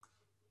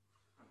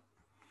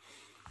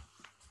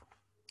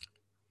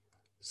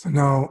So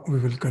now we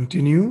will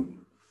continue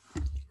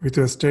with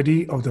a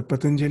study of the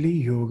Patanjali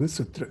Yoga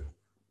Sutra.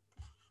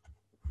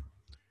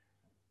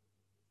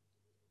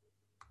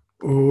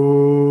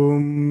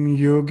 Om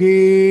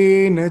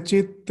Yogena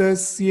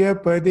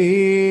Chittasya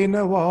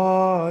Padena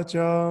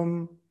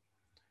Vacham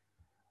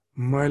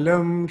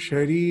Malam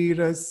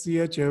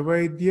Sharirasya Cha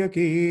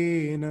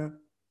Vaidyakena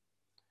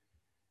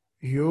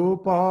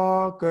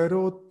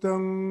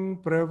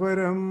Yopakarottam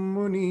Pravaram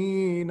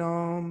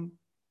Muninam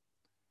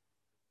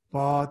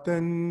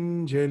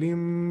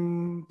Patanjalim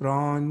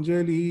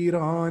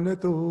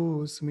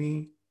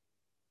Pranjaliranatosmi.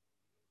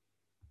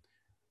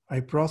 I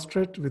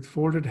prostrate with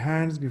folded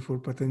hands before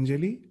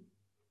Patanjali,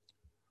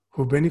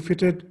 who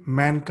benefited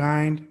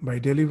mankind by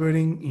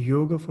delivering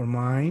yoga for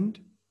mind,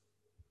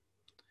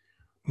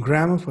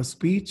 grammar for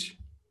speech,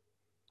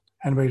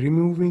 and by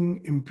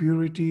removing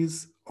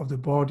impurities of the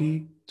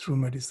body through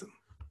medicine.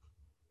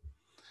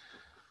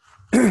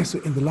 So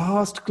in the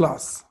last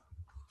class,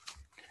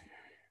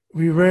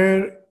 we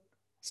were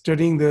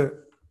studying the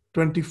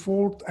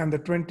 24th and the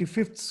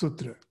 25th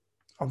sutra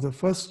of the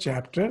first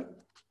chapter,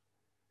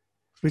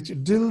 which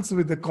deals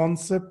with the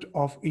concept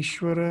of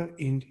Ishvara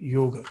in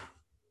yoga.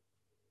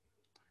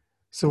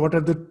 So what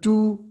are the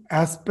two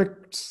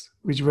aspects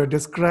which were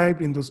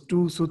described in those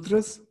two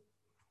sutras?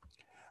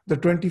 The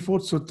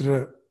 24th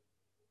sutra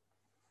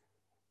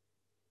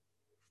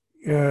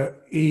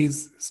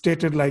is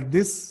stated like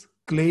this: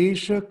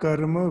 Klesha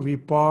karma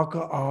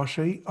vipaka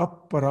ashai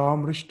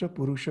aparamrishta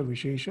purusha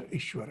vishesha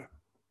ishvara.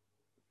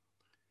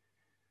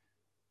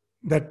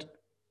 That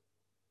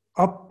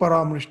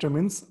aparamrishta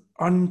means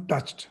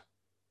untouched.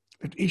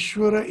 That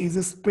Ishvara is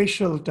a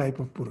special type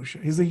of Purusha.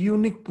 He's a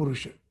unique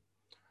Purusha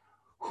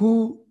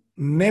who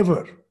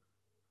never,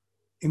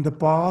 in the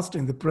past,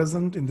 in the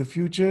present, in the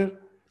future,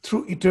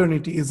 through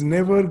eternity, is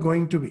never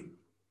going to be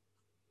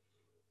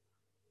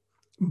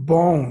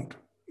bound,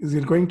 is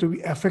going to be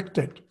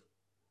affected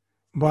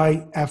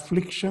by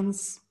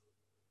afflictions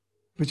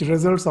which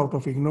results out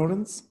of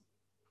ignorance,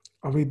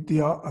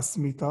 avidya,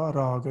 asmita,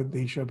 raga,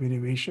 desha,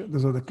 binivesha.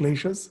 Those are the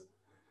kleshas.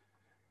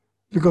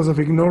 Because of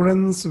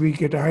ignorance, we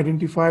get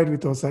identified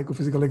with our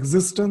psychophysical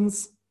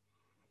existence,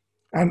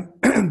 and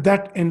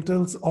that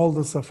entails all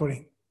the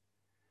suffering.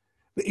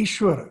 The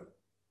Ishvara,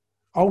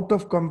 out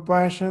of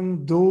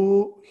compassion,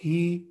 though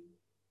he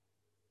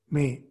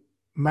may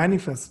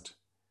manifest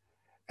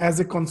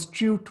as a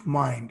constitute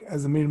mind,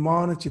 as a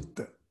nirmana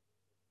chitta,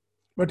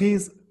 but he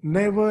is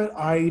never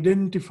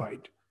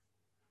identified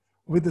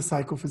with the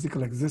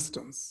psychophysical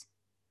existence.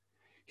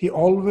 He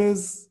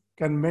always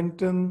can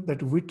maintain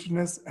that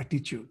witness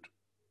attitude.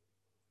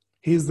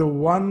 He is the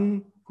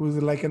one who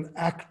is like an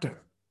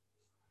actor,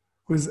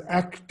 who is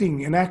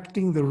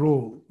enacting the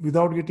role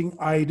without getting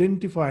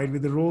identified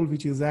with the role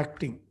which he is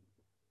acting.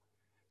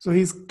 So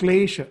his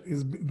klesha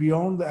is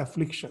beyond the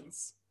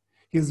afflictions.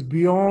 He is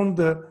beyond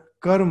the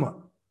karma.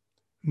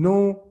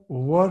 No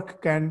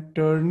work can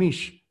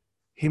tarnish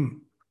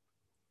him.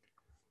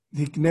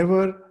 He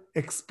never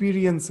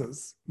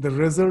experiences the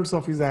results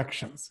of his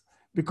actions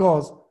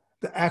because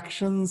the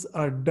actions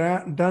are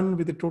done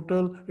with a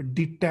total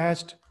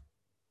detached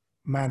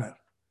manner.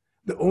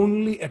 The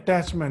only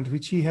attachment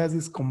which he has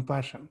is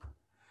compassion.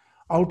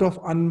 Out of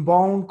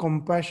unbound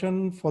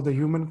compassion for the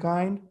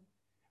humankind,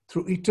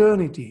 through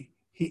eternity,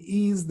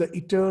 he is the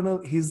eternal,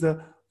 he is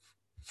the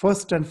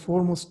first and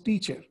foremost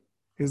teacher.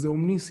 He is the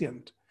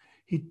omniscient.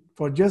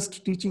 For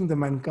just teaching the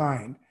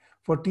mankind,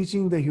 for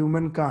teaching the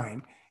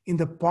humankind in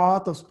the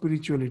path of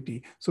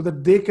spirituality, so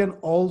that they can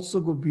also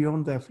go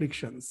beyond the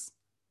afflictions.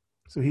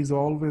 So he's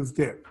always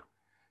there.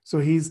 So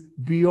he's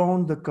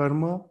beyond the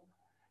karma,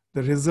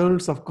 the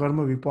results of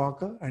karma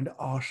vipaka and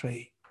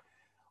ashai,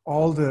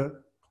 all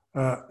the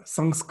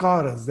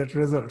sanskaras that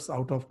results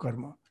out of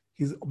karma.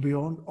 He's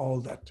beyond all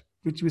that,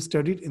 which we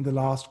studied in the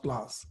last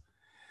class.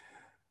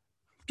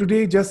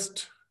 Today,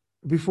 just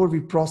before we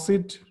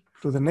proceed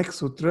to the next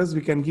sutras, we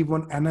can give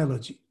one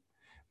analogy.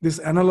 This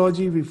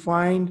analogy we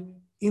find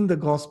in the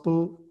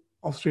Gospel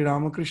of Sri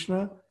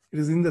Ramakrishna. It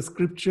is in the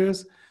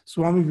scriptures.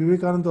 Swami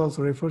Vivekananda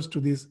also refers to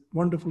this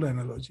wonderful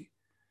analogy.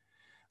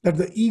 That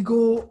the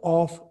ego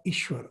of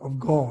Ishwar, of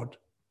God,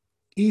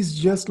 is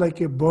just like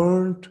a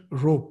burnt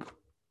rope.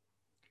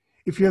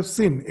 If you have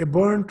seen a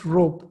burnt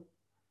rope,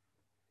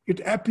 it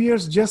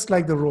appears just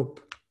like the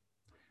rope.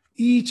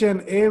 Each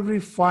and every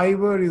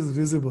fiber is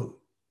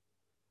visible.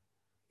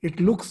 It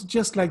looks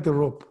just like the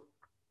rope.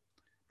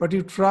 But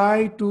you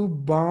try to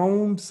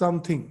bind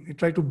something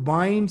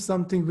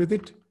with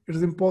it, it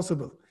is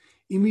impossible.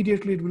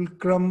 Immediately it will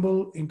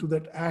crumble into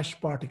that ash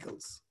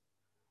particles.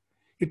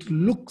 It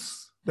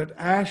looks that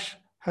ash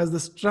has the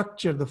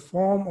structure, the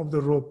form of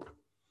the rope,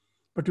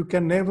 but you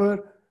can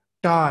never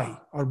tie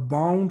or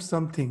bind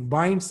something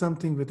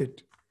with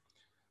it.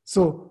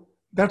 So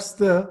that's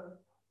the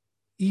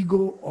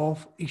ego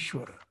of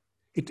Ishvara.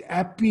 It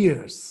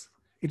appears,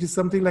 it is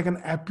something like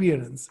an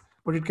appearance,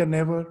 but it can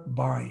never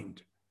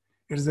bind.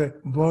 It is a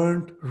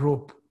burnt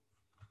rope,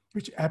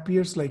 which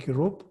appears like a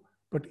rope,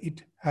 but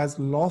it has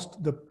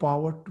lost the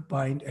power to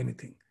bind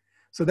anything.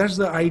 So that's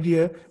the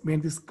idea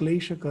behind this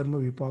Klesha Karma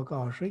Vipaka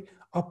Ashray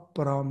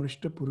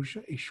Aparamrishta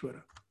Purusha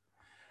Ishvara.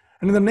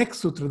 And in the next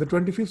sutra, the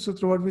 25th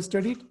sutra, what we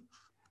studied,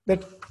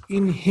 that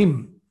in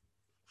him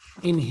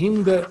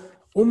the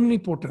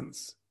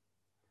omnipotence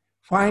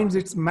finds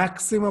its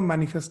maximum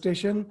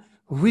manifestation,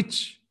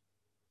 which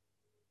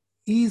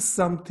is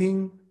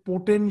something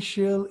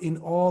potential in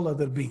all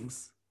other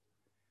beings.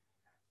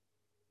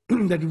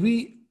 That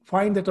we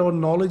find that our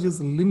knowledge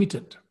is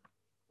limited.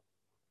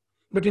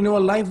 But in our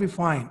life, we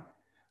find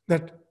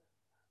that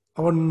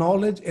our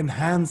knowledge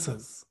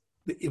enhances.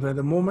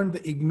 The moment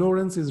the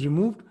ignorance is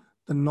removed,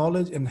 the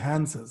knowledge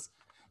enhances.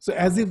 So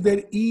as if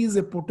there is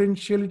a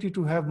potentiality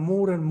to have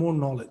more and more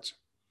knowledge.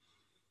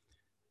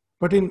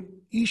 But in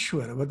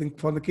Ishwara,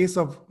 for the case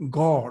of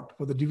God,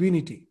 for the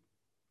divinity,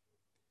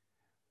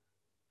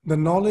 the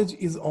knowledge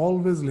is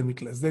always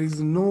limitless. There is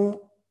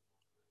no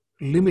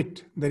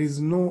limit. There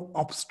is no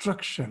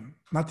obstruction.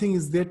 Nothing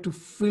is there to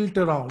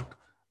filter out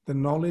the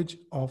knowledge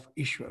of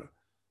Ishwara.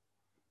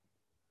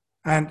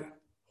 And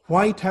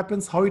why it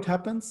happens, how it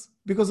happens?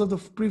 Because of the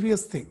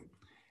previous thing.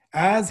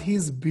 As he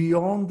is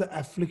beyond the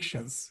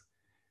afflictions,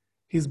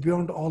 he is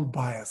beyond all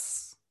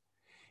bias.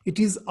 It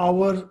is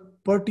our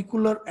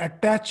particular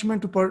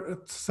attachment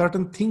to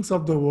certain things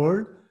of the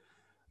world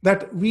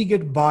that we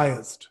get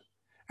biased.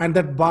 And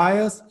that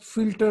bias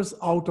filters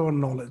out our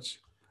knowledge.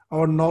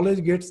 Our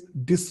knowledge gets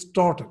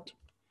distorted.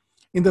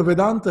 In the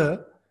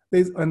Vedanta,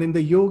 and in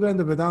the yoga and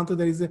the Vedanta,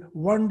 there is a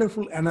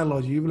wonderful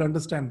analogy. You will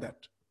understand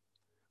that.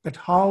 That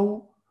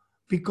how,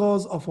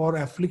 because of our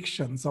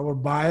afflictions, our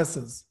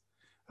biases,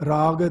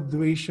 raga,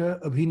 dvesha,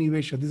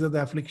 abhinivesha, these are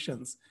the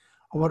afflictions,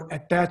 our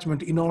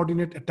attachment,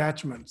 inordinate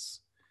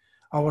attachments,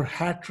 our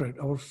hatred,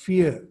 our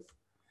fear,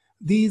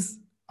 these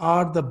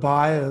are the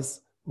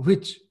bias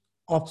which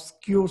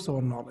obscures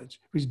our knowledge,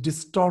 which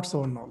distorts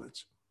our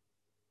knowledge.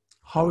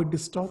 How it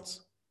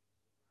distorts?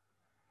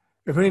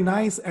 A very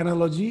nice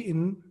analogy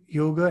in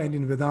yoga and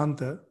in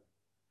Vedanta.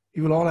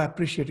 You will all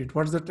appreciate it.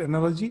 What is that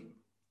analogy?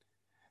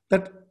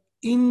 That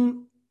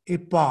in a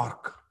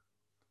park,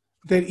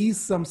 there is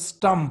some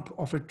stump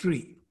of a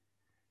tree.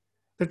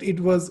 That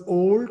it was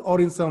old, or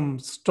in some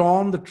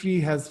storm, the tree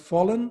has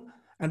fallen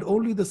and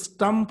only the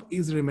stump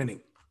is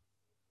remaining.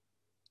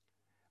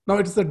 Now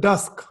it's the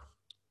dusk.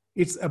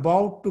 It's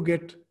about to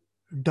get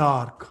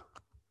dark.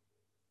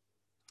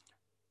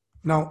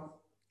 Now,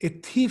 a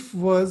thief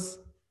was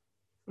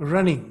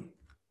running,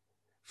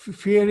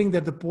 fearing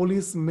that the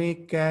police may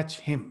catch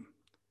him.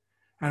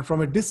 And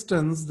from a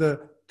distance,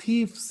 the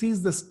thief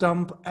sees the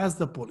stump as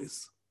the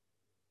police.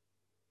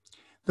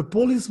 The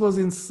police was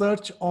in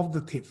search of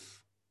the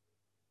thief.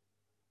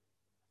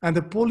 And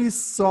the police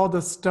saw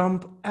the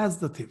stump as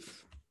the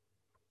thief.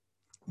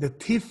 The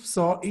thief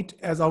saw it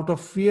as, out of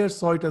fear,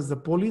 saw it as the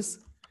police.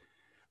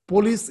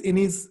 Police in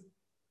his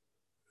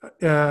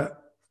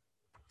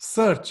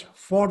search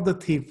for the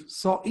thief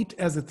saw it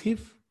as a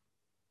thief.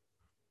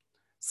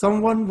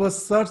 Some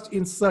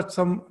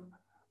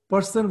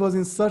person was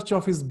in search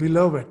of his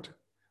beloved.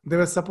 They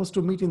were supposed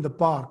to meet in the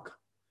park.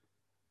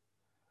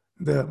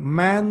 The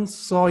man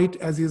saw it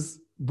as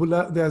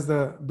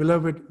the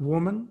beloved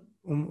woman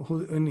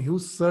in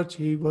whose search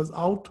he was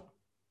out.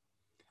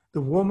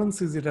 The woman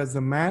sees it as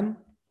the man.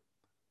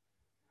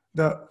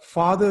 The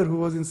father who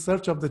was in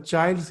search of the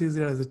child sees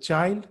it as a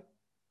child.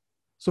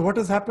 So what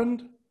has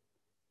happened?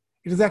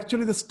 It is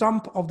actually the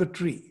stump of the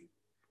tree.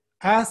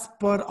 As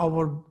per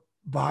our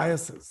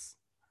biases,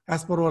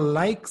 as per our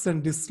likes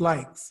and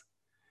dislikes,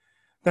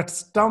 that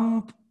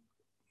stump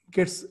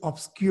gets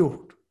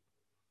obscured.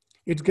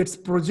 It gets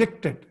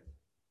projected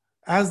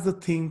as the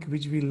thing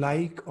which we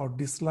like or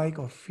dislike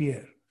or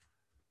fear.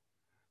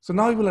 So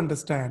now you will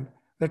understand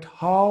that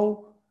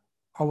how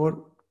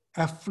our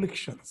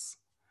afflictions,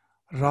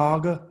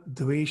 raga,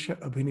 dvesha,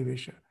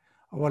 abhinivesha,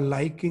 our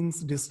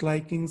likings,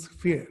 dislikings,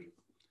 fear,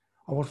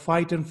 our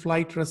fight and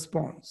flight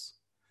response,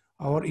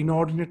 our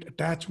inordinate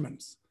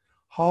attachments,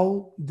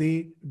 how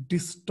they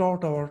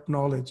distort our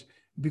knowledge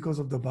because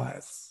of the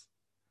bias.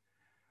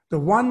 The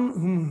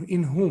one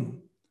in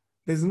whom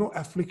there is no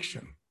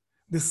affliction,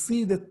 they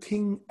see the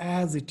thing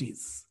as it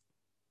is.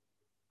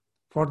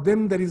 For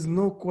them, there is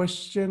no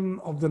question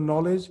of the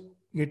knowledge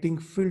getting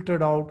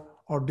filtered out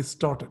or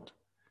distorted.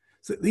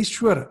 So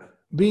Ishvara,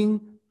 being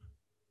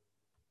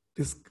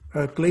this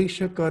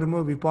klesha,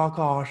 karma, vipaka,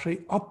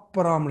 ashray,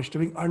 aparamrishta,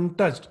 being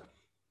untouched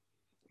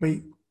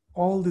by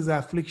all these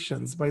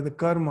afflictions, by the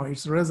karma,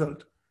 its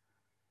result.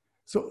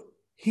 So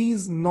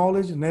his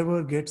knowledge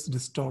never gets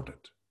distorted.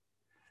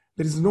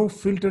 There is no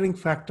filtering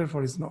factor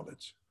for his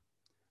knowledge.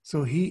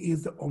 So he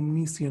is the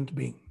omniscient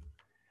being,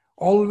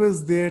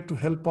 always there to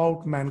help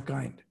out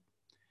mankind.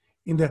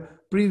 In the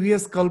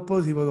previous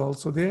kalpas, he was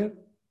also there.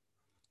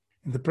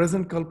 In the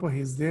present kalpa,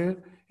 he is there.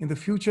 In the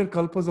future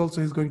kalpas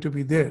also, he is going to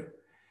be there.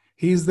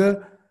 He is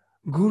the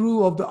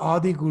guru of the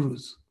Adi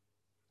Gurus.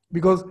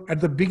 Because at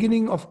the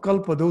beginning of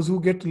kalpa, those who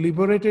get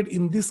liberated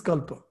in this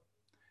kalpa,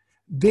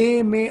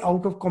 they may,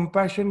 out of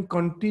compassion,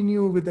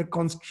 continue with a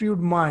construed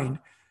mind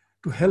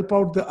to help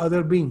out the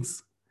other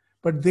beings.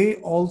 But they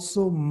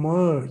also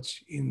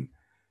merge in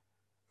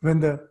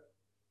when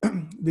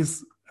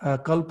this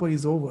kalpa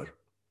is over,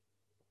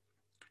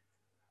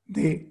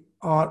 they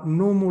are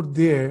no more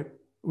there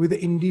with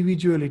the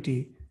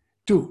individuality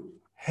to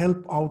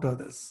help out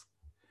others.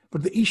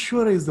 But the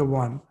Ishvara is the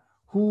one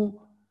who,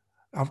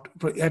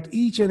 at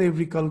each and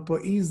every kalpa,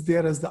 is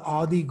there as the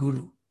Adi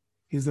Guru.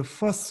 He is the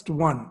first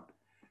one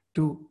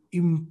to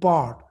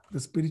impart the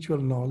spiritual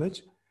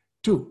knowledge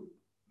to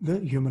the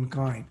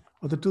humankind,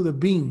 or to the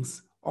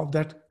beings of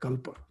that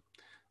kalpa.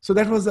 So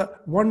that was a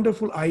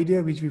wonderful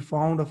idea which we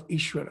found of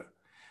Ishvara,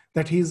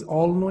 that he is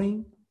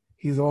all-knowing,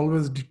 he is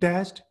always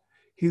detached,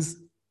 his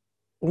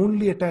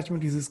only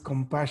attachment is his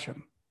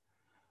compassion,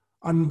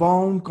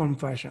 unbound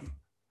compassion,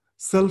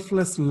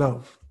 selfless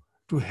love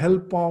to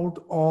help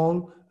out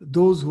all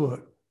those who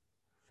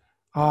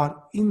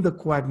are in the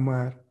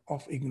quagmire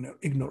of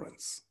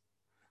ignorance.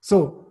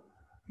 So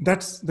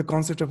that's the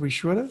concept of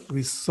Ishvara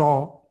we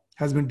saw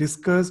has been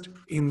discussed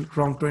in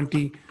from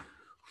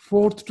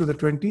 24th to the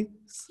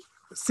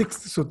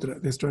 26th sutra.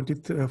 There's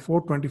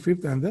 24th,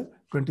 25th and the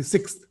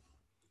 26th.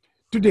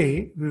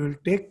 Today we will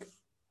take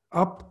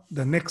up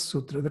the next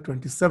sutra, the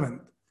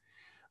 27th.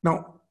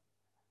 Now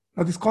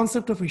this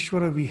concept of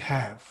Ishvara we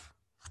have.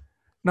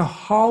 Now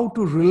how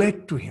to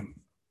relate to him?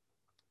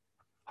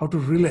 How to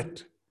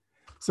relate?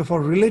 So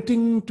for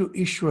relating to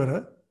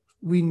Ishvara,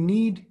 we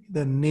need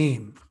the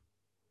name.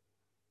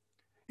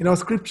 In our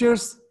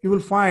scriptures, you will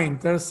find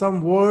there are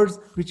some words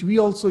which we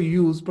also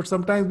use, but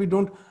sometimes we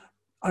don't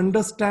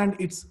understand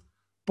its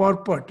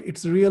purport,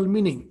 its real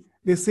meaning.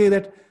 They say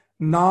that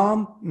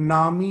Nam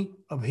Nami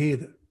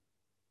Abheda.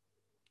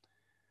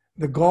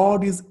 The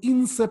God is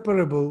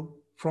inseparable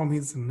from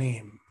his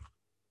name.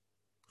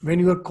 When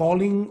you are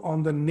calling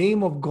on the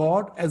name of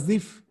God as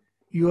if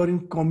you are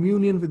in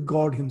communion with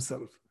God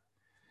himself,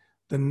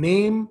 the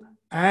name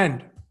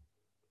and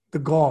the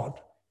God,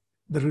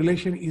 the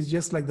relation is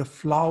just like the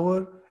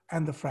flower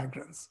and the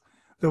fragrance.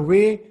 The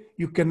way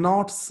you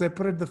cannot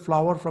separate the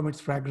flower from its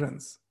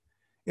fragrance.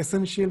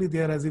 Essentially, they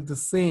are as if the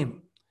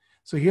same.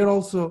 So here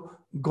also,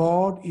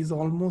 God is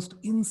almost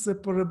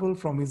inseparable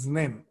from his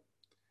name.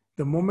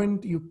 The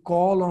moment you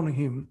call on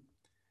him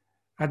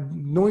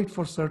and know it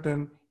for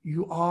certain,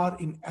 you are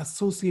in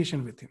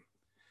association with him.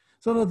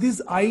 So now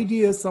this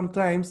idea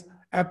sometimes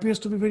appears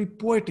to be very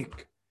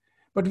poetic,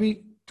 but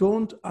we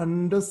don't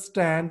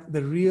understand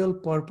the real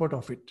purport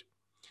of it.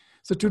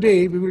 So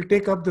today we will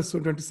take up the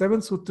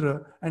 27th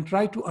sutra and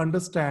try to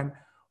understand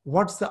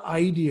what's the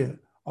idea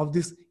of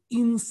this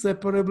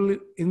inseparable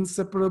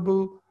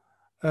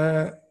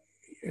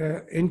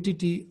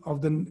entity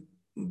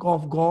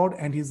of God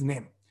and his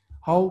name,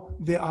 how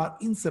they are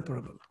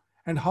inseparable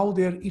and how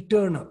they are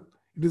eternal.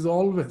 It is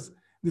always,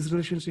 this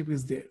relationship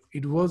is there.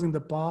 It was in the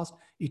past,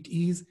 it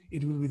is,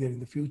 it will be there in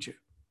the future.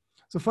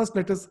 So first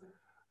let us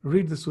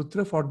read the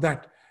sutra. For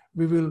that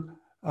we will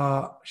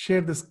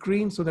share the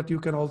screen so that you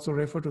can also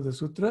refer to the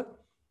sutra,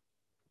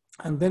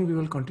 and then we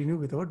will continue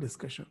with our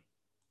discussion.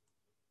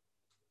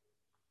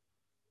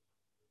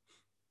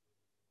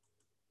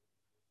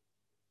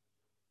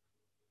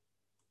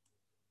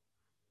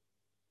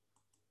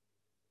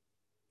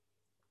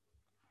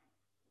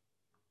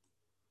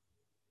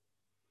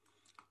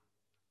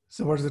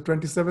 So what is the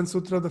 27th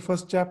sutra, the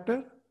first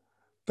chapter?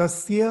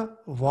 Tasya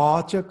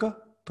Vachaka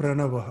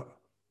Pranavaha.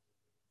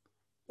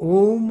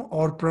 Om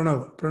or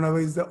Pranava.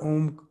 Pranava is the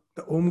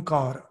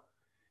Omkara,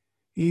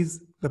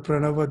 is the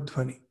Pranava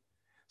Dhvani.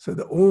 So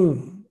the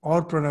Om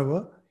or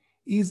Pranava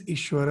is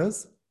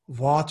Ishvara's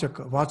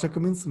Vachaka. Vachaka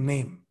means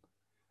name.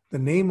 The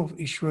name of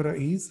Ishvara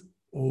is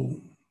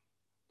Om.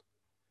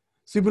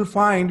 So you will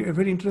find a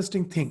very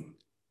interesting thing,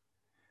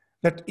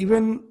 that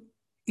even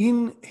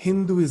in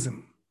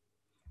Hinduism,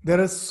 there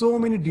are so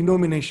many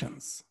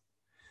denominations.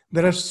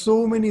 There are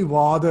so many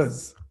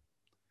Vadas.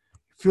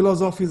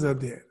 Philosophies are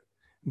there.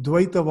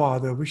 Dvaita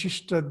Vada,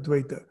 Vishishta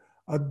Dvaita,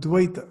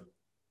 Advaita,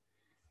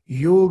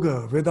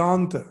 Yoga,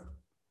 Vedanta.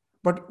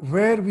 But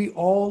where we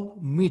all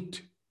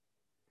meet,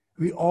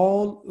 we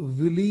all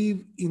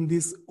believe in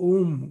this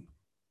Om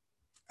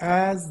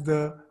as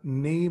the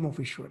name of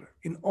Ishvara.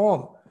 In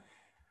all,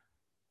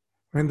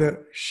 when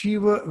the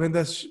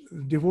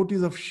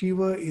devotees of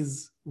Shiva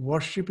is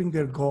worshipping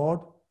their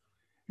God,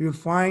 you will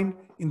find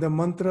in the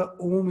mantra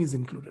Om is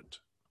included.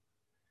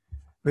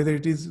 Whether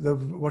it is the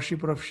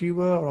worshipper of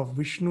Shiva or of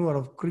Vishnu or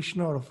of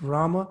Krishna or of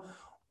Rama,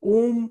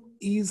 Om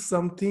is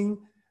something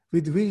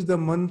with which the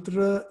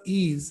mantra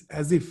is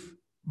as if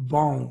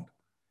bound.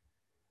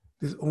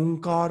 This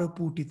Omkara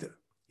Putita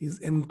is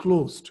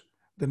enclosed.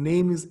 The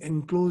name is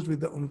enclosed with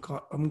the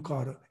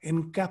Omkara,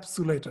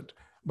 encapsulated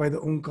by the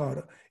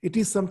Omkara. It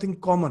is something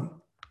common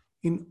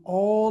in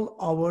all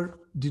our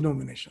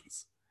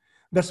denominations.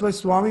 That's why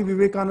Swami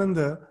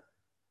Vivekananda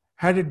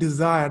had a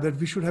desire that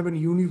we should have a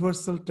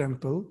universal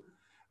temple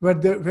where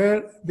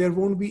there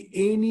won't be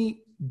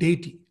any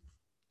deity.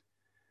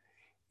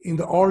 In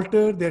the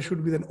altar, there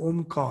should be an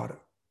Omkara.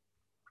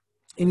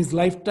 In his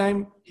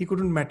lifetime, he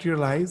couldn't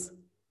materialize.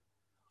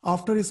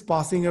 After his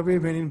passing away,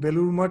 when in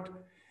Belur Math,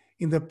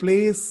 in the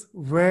place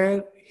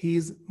where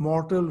his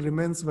mortal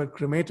remains were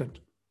cremated,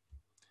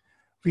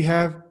 We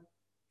have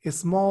a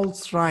small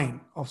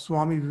shrine of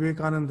Swami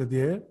Vivekananda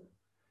there.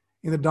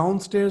 In the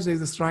downstairs, there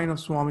is a shrine of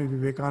Swami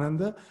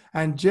Vivekananda.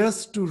 And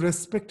just to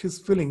respect his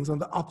feelings, on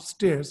the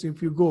upstairs,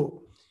 if you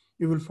go,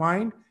 you will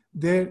find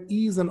there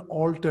is an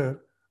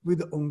altar with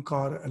the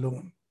Omkara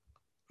alone,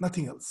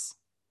 nothing else.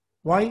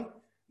 Why?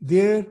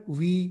 There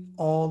we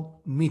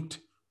all meet.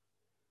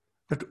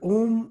 That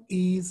Om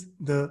is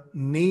the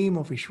name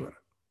of Ishvara.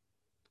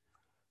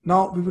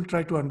 Now we will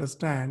try to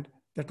understand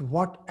that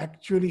what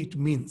actually it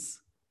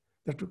means,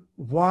 that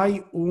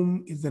why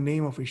Om is the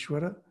name of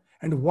Ishvara,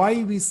 and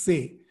why we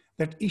say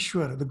that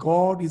Ishvara, the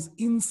God, is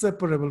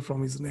inseparable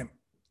from his name.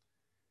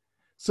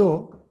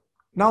 So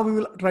now we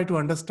will try to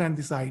understand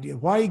this idea,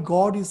 why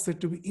God is said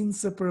to be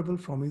inseparable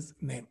from his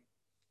name.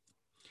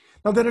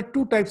 Now there are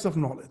two types of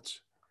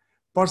knowledge: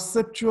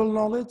 perceptual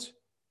knowledge,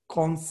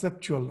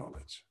 conceptual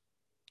knowledge.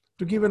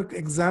 To give an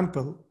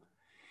example,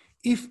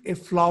 if a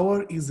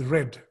flower is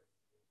red,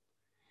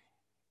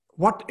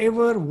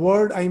 whatever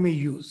word I may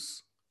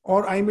use,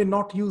 or I may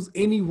not use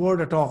any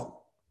word at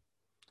all,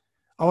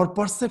 our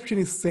perception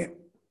is same.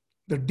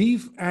 The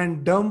deaf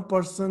and dumb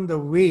person, the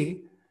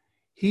way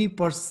he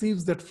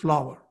perceives that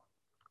flower,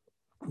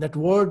 that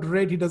word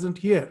red, he doesn't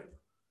hear,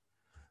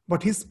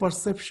 but his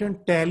perception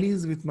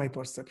tallies with my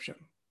perception.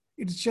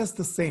 It's just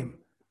the same.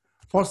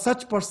 For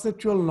such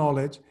perceptual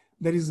knowledge,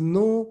 there is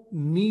no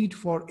need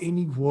for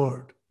any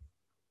word.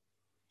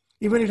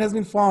 Even it has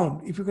been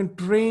found, if you can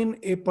train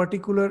a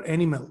particular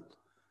animal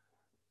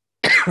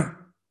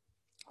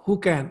who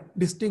can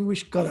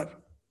distinguish color,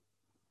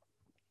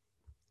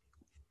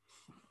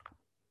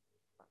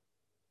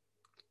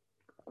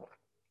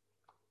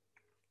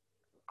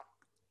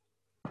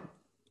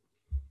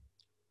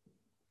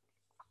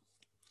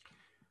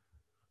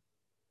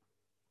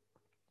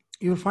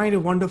 you will find a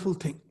wonderful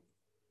thing,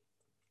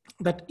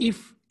 that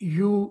if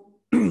you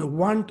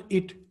want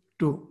it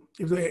to,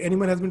 if the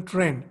animal has been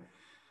trained,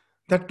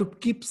 that to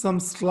keep some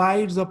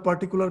slides of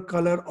particular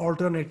color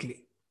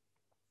alternately,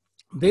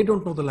 they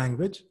don't know the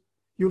language,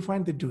 you'll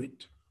find they do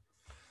it.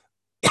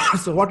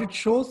 So what it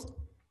shows,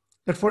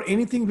 that for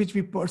anything which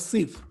we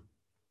perceive,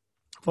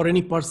 for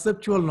any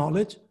perceptual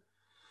knowledge,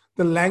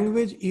 the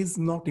language is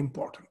not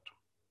important.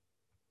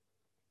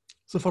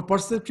 So for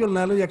perceptual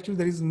knowledge, actually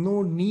there is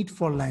no need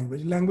for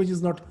language. Language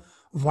is not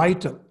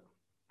vital.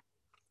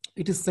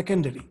 It is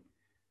secondary.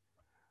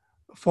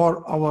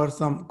 For our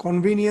some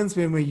convenience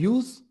we may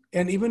use,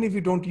 and even if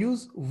we don't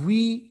use,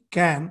 we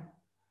can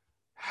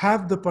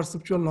have the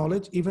perceptual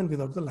knowledge even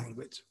without the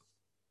language.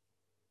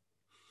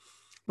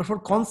 But for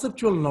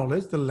conceptual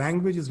knowledge, the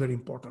language is very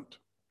important.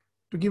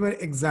 To give an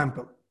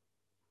example,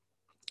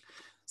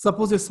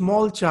 suppose a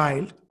small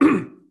child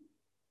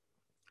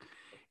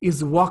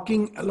is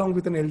walking along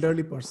with an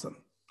elderly person.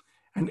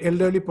 An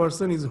elderly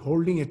person is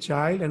holding a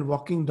child and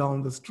walking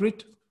down the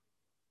street.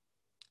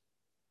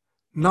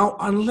 Now,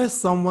 unless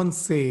someone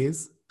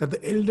says that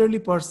the elderly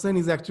person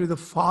is actually the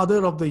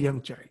father of the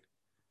young child,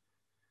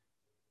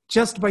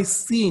 just by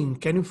seeing,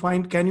 can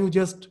you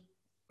just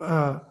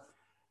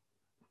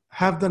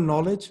have the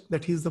knowledge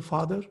that he is the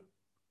father?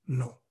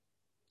 No,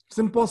 it's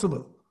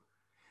impossible.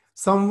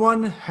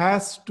 Someone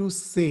has to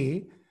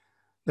say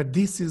that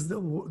this is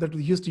that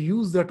he used to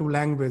use that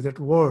language, that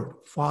word,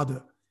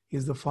 father. He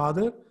is the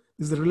father,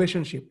 this is the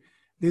relationship.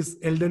 This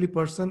elderly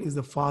person is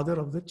the father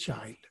of the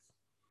child.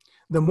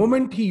 The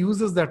moment he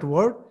uses that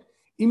word,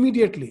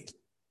 immediately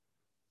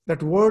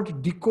that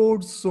word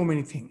decodes so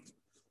many things.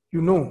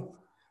 You know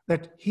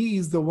that he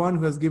is the one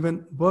who has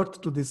given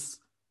birth to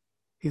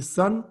his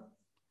son.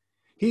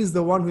 He is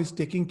the one who is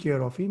taking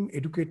care of him,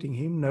 educating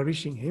him,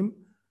 nourishing him.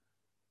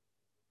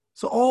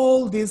 So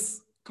all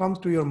this comes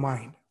to your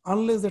mind.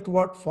 Unless that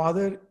word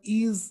father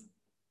is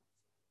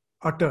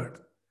uttered,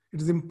 it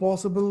is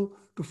impossible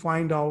to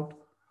find out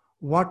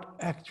what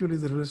actually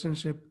is the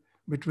relationship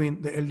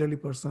between the elderly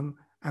person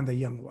and the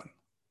young one.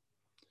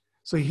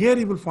 So here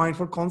you will find,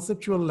 for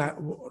conceptual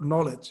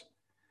knowledge,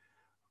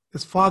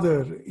 this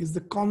father is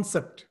the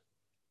concept.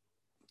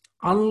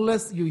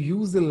 Unless you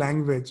use the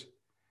language,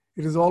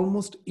 it is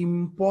almost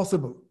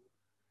impossible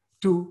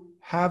to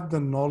have the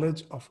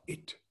knowledge of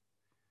it.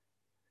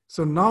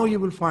 So now you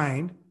will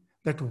find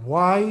that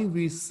why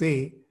we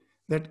say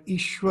that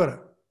Ishvara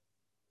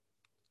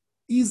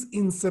is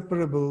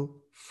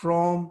inseparable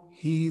from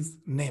his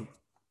name.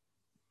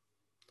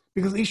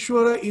 Because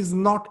Ishvara is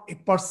not a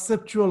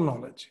perceptual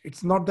knowledge.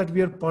 It's not that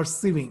we are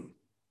perceiving.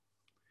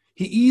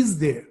 He is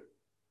there.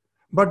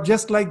 But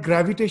just like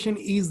gravitation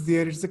is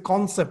there, it's a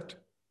concept.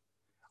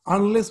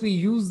 Unless we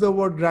use the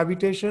word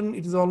gravitation,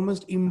 it is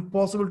almost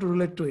impossible to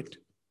relate to it.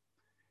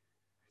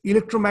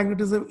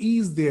 Electromagnetism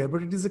is there,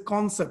 but it is a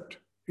concept.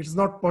 It's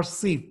not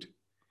perceived.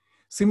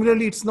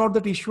 Similarly, it's not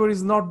that Ishvara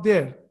is not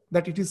there,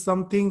 that it is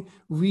something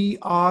we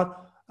are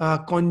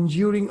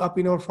conjuring up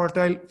in our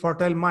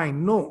fertile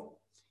mind. No,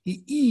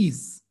 he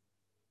is.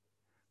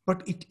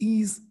 But it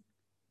is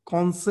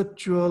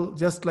conceptual,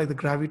 just like the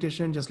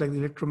gravitation, just like the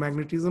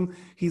electromagnetism.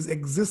 His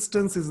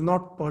existence is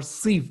not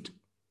perceived.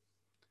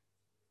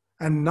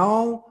 And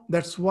now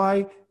that's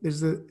why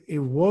there's a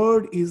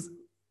word is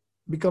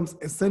becomes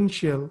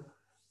essential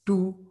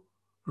to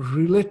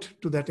relate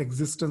to that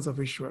existence of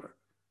Ishvara.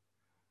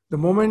 The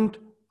moment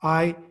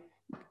I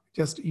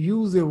just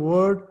use a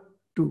word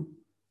to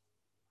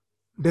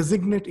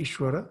designate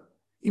Ishvara,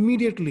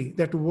 immediately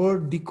that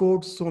word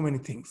decodes so many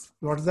things.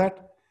 What's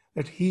that?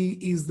 That he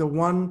is the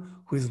one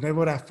who is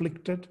never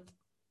afflicted,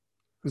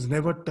 who is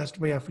never touched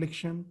by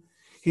affliction.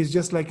 He's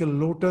just like a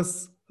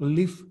lotus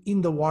leaf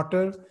in the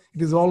water.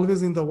 It is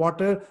always in the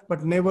water,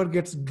 but never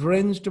gets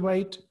drenched by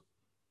it.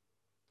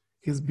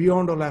 He's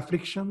beyond all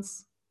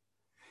afflictions.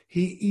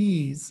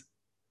 He is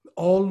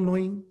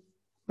all-knowing,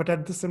 but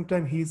at the same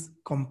time, he is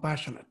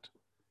compassionate.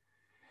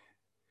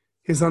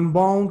 His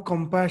unbound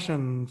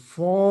compassion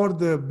for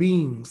the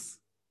beings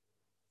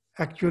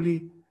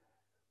actually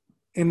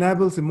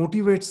enables him,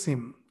 motivates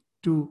him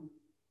to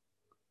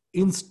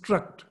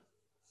instruct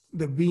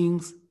the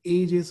beings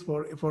ages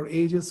for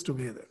ages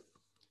together.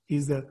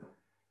 He's the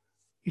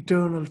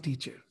eternal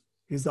teacher.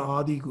 He's the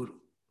Adi Guru.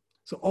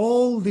 So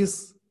all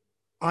these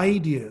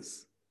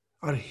ideas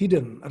are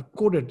hidden, are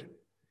coded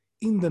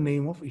in the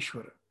name of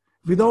Ishvara.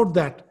 Without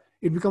that,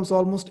 it becomes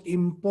almost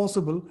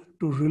impossible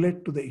to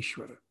relate to the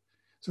Ishvara.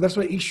 So that's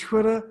why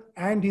Ishvara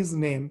and his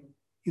name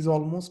is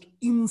almost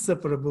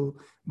inseparable,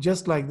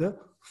 just like the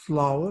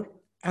flower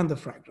and the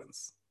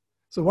fragrance.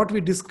 So what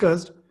we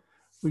discussed,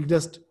 we'll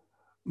just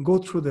go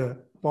through the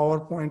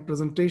PowerPoint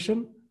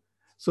presentation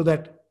so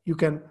that you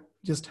can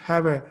just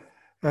have a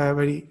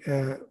very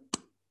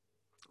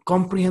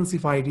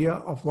comprehensive idea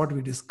of what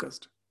we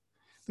discussed.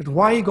 That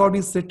why God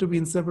is said to be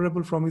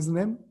inseparable from his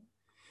name.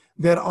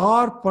 There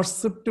are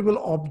perceptible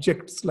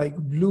objects like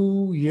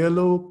blue,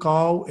 yellow,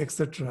 cow,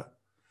 etc.,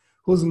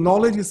 whose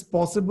knowledge is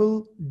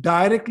possible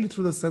directly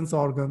through the sense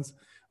organs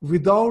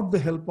without the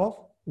help of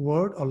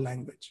word or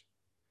language.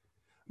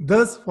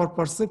 Thus, for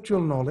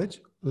perceptual knowledge,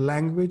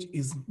 language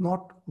is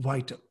not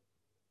vital.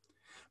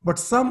 But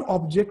some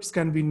objects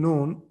can be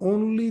known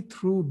only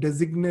through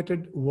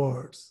designated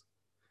words.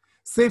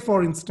 Say,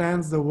 for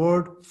instance, the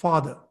word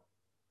father.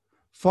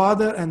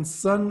 Father and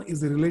son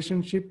is a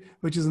relationship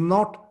which is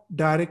not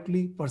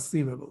directly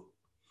perceivable.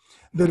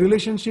 The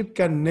relationship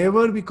can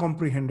never be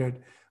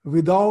comprehended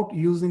without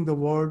using the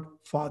word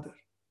father,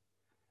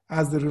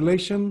 as the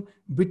relation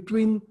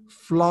between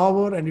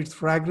flower and its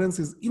fragrance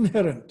is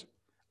inherent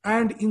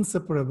and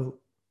inseparable.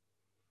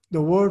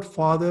 The word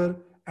father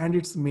and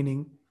its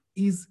meaning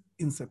is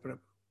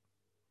inseparable.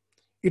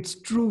 It's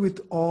true with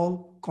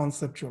all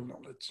conceptual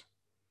knowledge.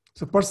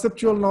 So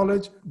perceptual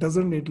knowledge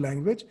doesn't need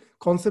language.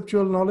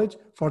 Conceptual knowledge,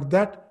 for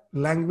that,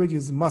 language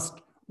is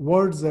must.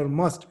 Words are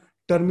must.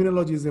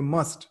 Terminology is a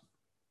must.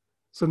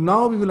 So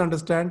now we will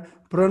understand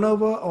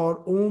Pranava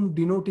or Om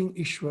denoting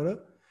Ishvara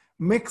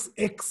makes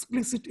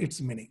explicit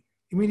its meaning.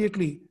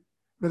 Immediately,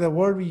 with the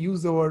word we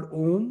use the word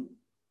Om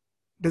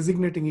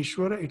designating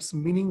Ishvara, its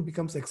meaning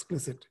becomes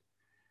explicit.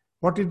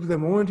 What is the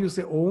moment you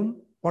say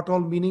Om, what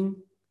all meaning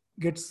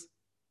gets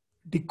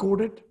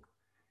decoded?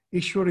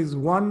 Ishvara is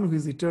one who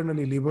is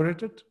eternally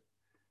liberated,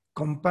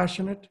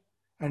 compassionate,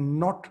 and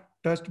not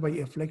touched by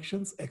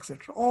afflictions,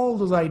 etc. All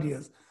those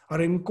ideas are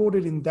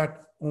encoded in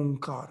that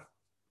Omkar.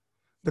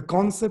 The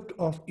concept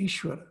of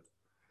Ishvara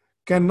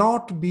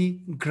cannot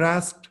be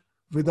grasped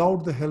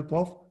without the help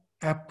of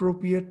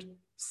appropriate,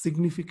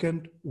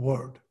 significant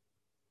word.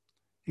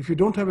 If you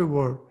don't have a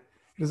word,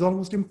 it is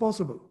almost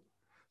impossible.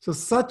 So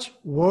such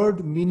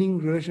word-meaning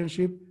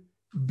relationship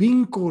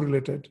being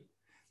correlated,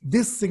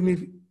 this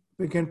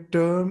significant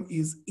term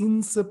is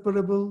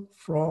inseparable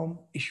from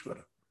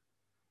Ishvara.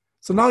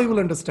 So now you will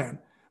understand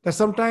that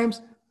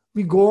sometimes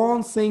we go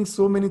on saying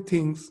so many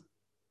things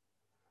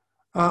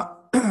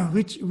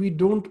which we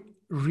don't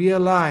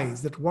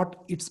realize that what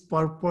its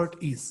purport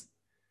is.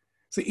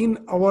 So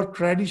in our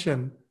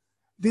tradition,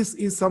 this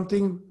is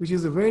something which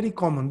is very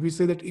common. We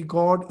say that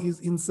God is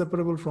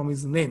inseparable from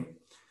his name.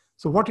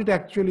 So what it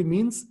actually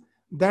means,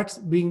 that's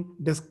being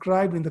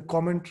described in the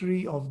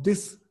commentary of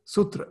this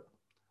sutra.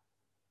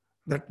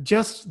 That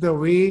just the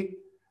way,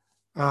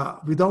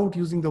 without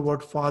using the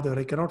word father,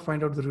 I cannot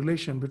find out the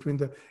relation between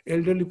the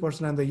elderly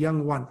person and the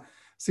young one.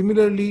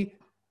 Similarly,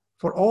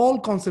 for all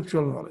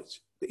conceptual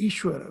knowledge, the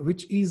Ishvara,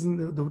 which is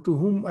to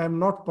whom I am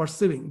not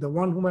perceiving, the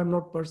one whom I am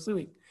not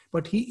perceiving,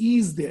 but he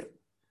is there.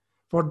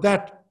 For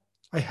that,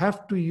 I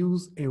have to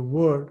use a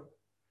word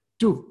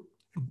to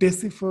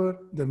decipher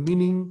the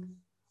meaning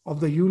of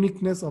the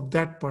uniqueness of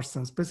that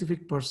person,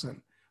 specific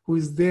person, who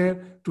is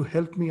there to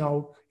help me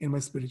out in my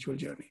spiritual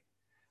journey.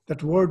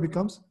 That word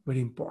becomes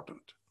very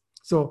important.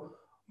 So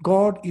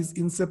God is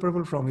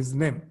inseparable from his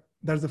name.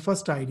 That's the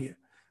first idea.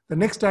 The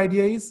next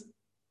idea is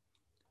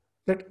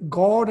that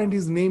God and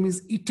his name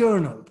is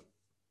eternal.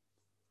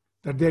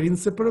 That they are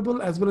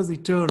inseparable as well as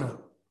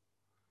eternal.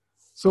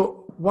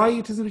 So why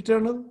it is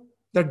eternal?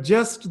 That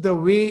just the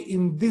way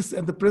in this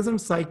and the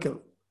present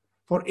cycle,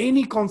 for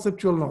any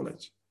conceptual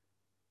knowledge,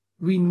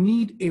 we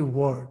need a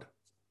word.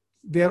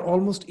 They are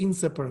almost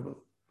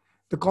inseparable.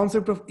 The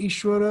concept of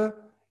Ishvara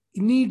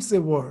needs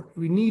a word.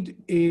 We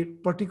need a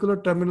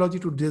particular terminology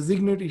to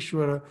designate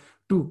Ishvara,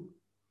 to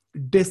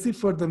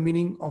decipher the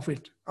meaning of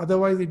it.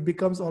 Otherwise, it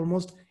becomes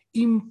almost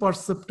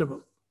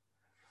imperceptible.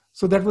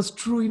 So that was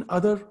true in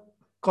other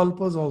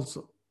kalpas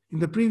also. In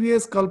the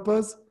previous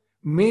kalpas,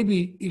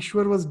 maybe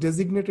Ishwar was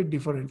designated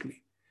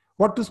differently.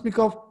 What to speak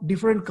of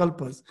different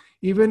kalpas,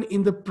 even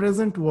in the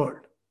present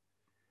world.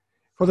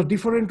 For the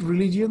different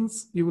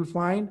religions, you will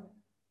find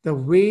the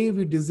way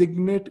we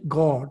designate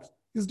God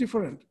is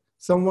different.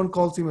 Someone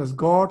calls him as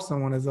God,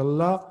 someone as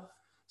Allah,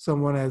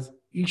 someone as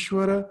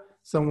Ishwara,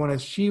 someone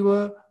as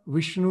Shiva,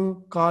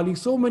 Vishnu, Kali,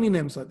 so many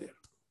names are there.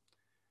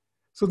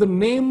 So the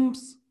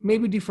names may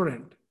be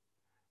different,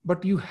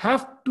 but you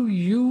have to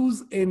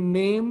use a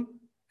name,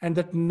 and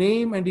that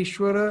name and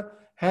Ishwara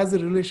has a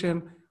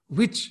relation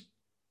which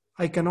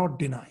I cannot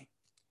deny.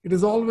 It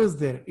is always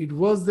there. It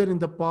was there in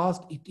the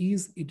past, it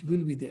is, it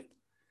will be there.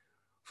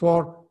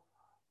 For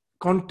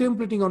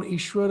contemplating on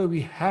Ishwara,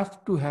 we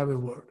have to have a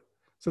word.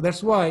 So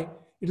that's why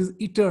it is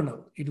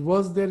eternal. It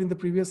was there in the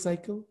previous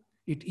cycle,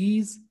 it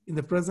is in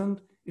the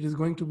present, it is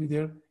going to be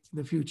there in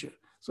the future.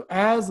 So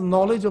as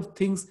knowledge of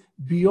things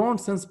beyond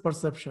sense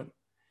perception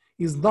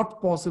is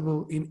not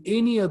possible in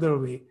any other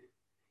way,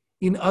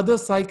 in other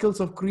cycles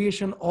of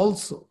creation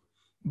also,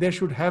 there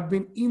should have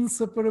been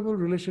inseparable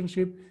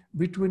relationship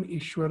between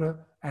Ishwara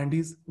and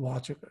his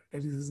Vachaka,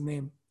 that is his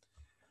name.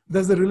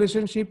 Thus the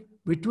relationship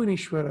between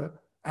Ishwara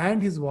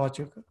and his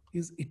Vachaka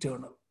is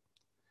eternal.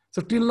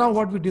 So till now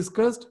what we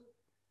discussed,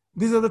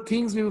 these are the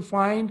things we will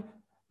find,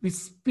 we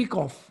speak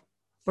of,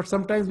 but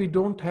sometimes we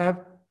don't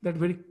have that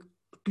very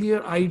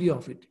clear idea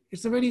of it.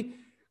 It's a very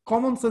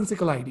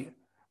commonsensical idea,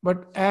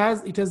 but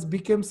as it has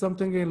become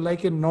something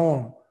like a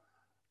norm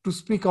to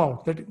speak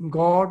out that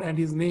God and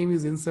his name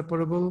is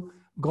inseparable,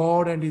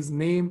 God and his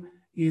name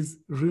is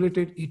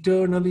related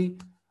eternally.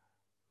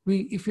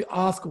 If we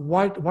ask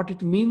what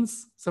it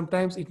means,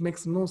 sometimes it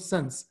makes no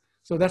sense.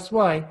 So that's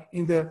why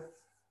in the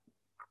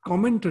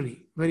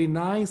commentary, very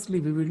nicely,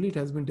 vividly, it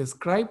has been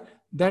described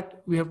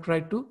that we have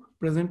tried to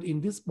present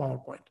in this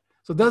PowerPoint.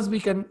 So thus we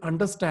can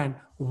understand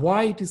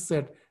why it is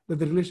said that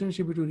the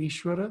relationship between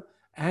Ishwara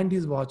and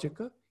his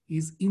Vachaka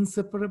is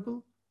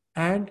inseparable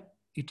and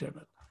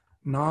eternal.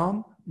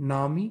 Nam,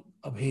 Nami,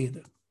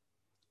 Abheda.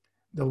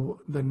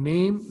 The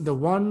name, the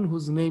one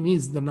whose name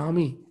is the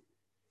Nami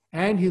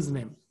and his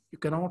name, you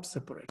cannot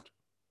separate.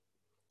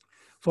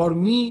 For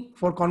me,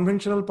 for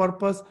conventional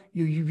purpose,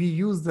 we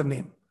use the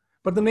name.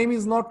 But the name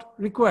is not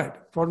required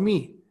for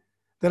me.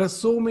 There are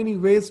so many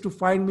ways to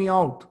find me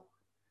out.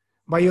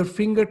 By your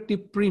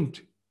fingertip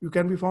print, you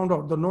can be found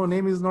out. The no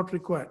name is not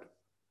required.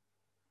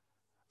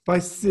 By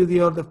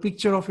the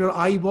picture of your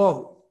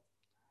eyeball.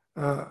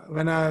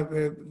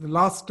 The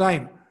last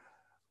time,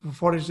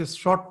 for just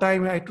short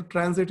time, I had to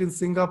transit in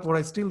Singapore.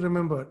 I still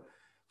remember.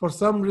 For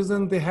some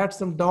reason, they had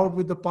some doubt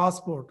with the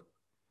passport.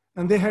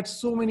 And they had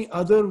so many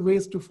other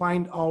ways to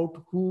find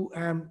out who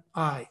am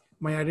I,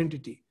 my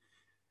identity.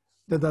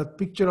 The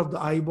picture of the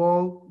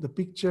eyeball, the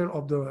picture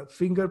of the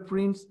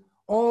fingerprints,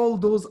 all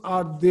those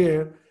are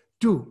there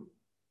to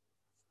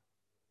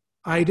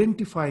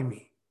identify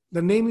me.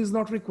 The name is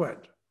not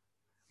required.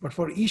 But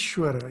for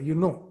Ishwara, you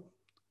know,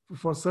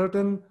 for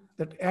certain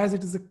that as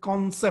it is a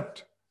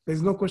concept, there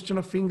is no question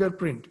of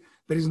fingerprint.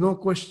 There is no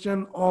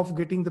question of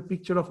getting the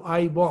picture of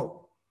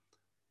eyeball.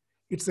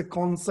 It's a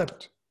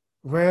concept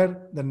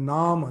where the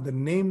nama, the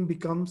name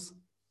becomes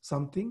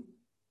something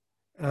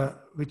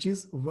which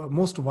is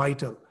most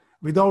vital.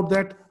 Without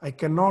that, I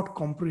cannot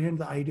comprehend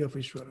the idea of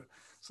Ishwara.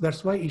 So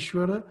that's why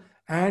Ishwara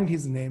and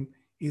his name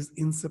is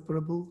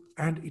inseparable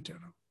and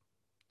eternal.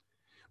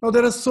 Now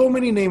there are so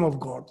many names of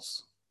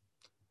gods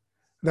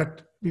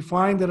that we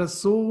find there are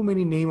so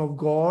many names of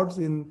gods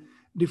in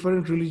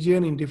different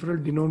religion, in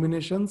different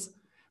denominations.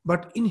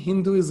 But in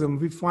Hinduism,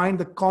 we find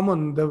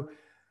the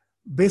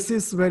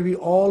basis where we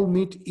all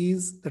meet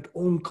is that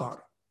Omkar.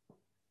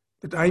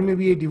 That I may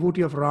be a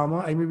devotee of Rama,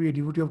 I may be a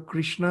devotee of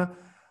Krishna,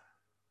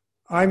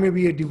 I may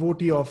be a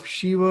devotee of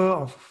Shiva,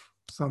 of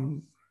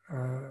some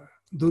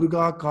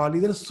Durga, Kali.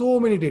 There are so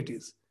many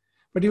deities.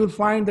 But you will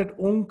find that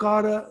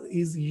Omkara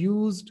is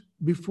used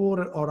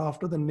before or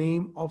after the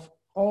name of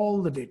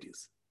all the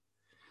deities.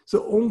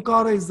 So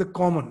Omkara is the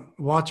common,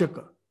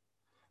 Vachaka.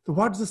 So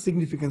what's the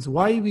significance?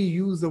 Why we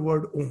use the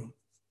word Om?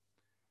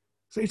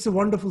 So it's a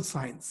wonderful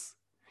science.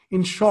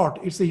 In short,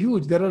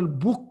 there are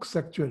books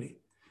actually,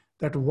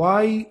 that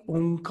why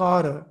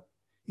Omkara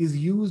is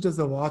used as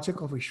the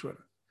Vachaka of Ishwara.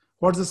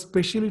 What's the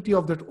speciality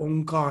of that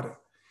Omkara?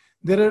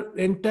 There are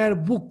entire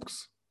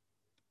books.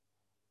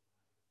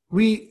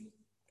 We,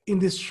 in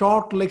this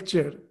short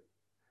lecture,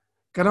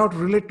 cannot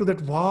relate to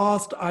that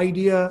vast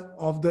idea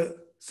of the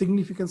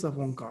significance of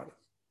Omkara.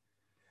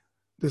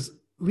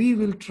 We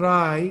will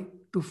try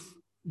to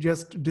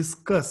just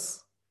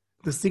discuss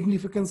the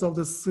significance of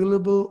the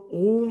syllable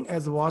Om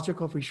as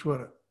Vachaka of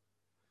Ishwara.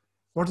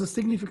 What's the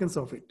significance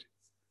of it?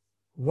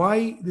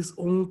 Why this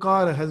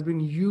Omkara has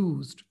been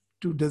used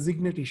to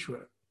designate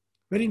Ishwara?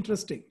 Very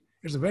interesting.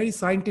 It's very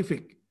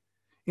scientific.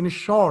 In a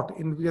short,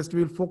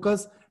 we'll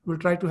focus, we'll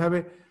try to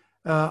have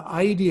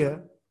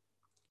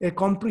a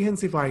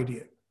comprehensive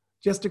idea.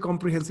 Just a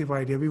comprehensive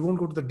idea. We won't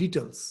go to the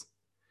details.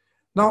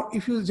 Now,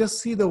 if you just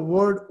see the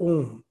word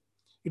Om,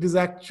 It is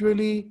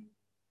actually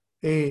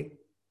a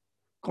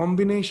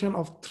combination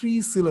of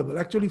 3 syllables,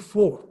 actually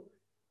 4.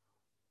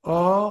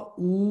 A,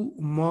 U,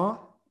 Ma,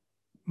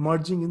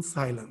 merging in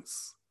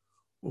silence.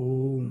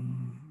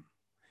 Om.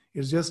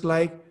 It's just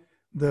like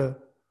the,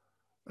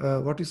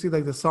 what you see,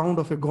 like the sound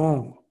of a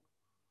gong.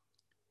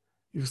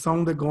 If you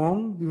sound the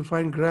gong, you will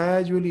find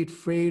gradually it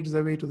fades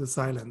away to the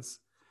silence.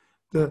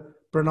 The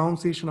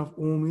pronunciation of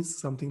Om is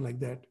something like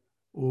that.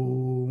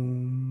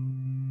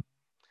 Om.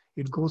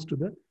 It goes to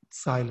the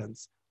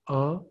silence.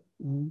 A,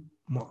 U,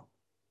 Ma.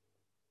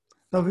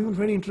 Now, we will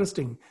very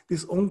interesting.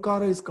 This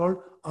Omkara is called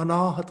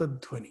Anahata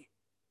Dhvani.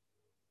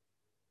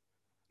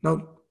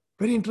 Now,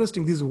 very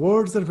interesting. These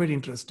words are very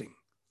interesting.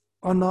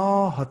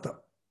 Anahata.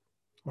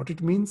 What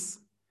it means?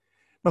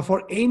 Now,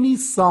 for any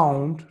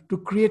sound, to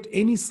create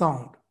any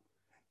sound,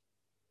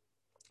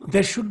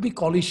 there should be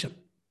collision.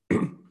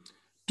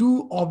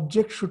 Two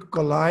objects should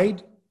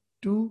collide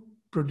to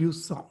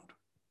produce sound.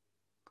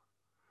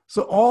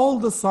 So all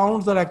the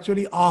sounds are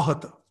actually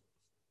ahata.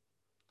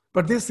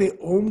 But they say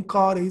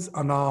Omkar is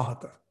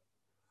anahata,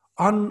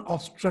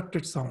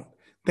 unobstructed sound.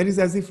 There is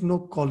as if no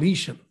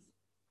collision.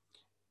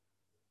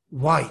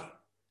 Why?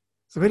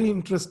 It's very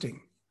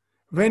interesting.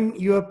 When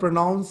you are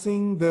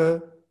pronouncing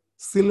the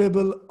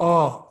syllable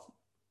a,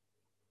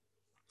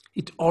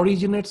 it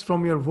originates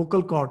from your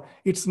vocal cord.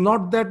 It's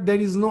not that there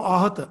is no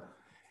ahata.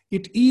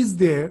 It is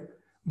there,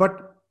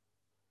 but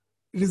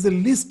it is a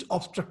least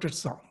obstructed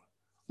sound.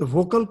 The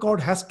vocal cord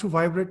has to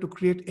vibrate to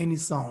create any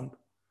sound.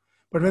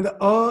 But when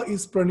the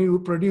is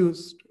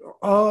produced,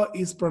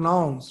 is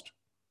pronounced,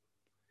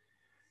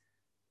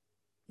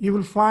 you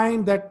will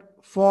find that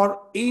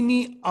for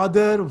any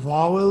other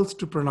vowels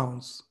to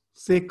pronounce,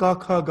 say ka,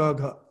 kha, ga,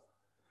 gha,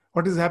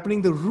 what is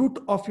happening? The root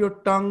of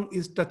your tongue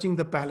is touching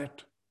the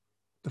palate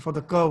for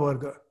the ka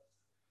varga.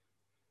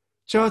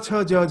 Cha, cha,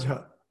 ja,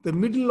 jha, the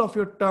middle of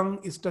your tongue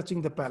is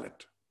touching the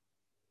palate.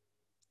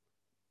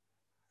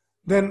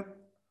 Then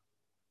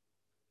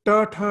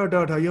ta, tha,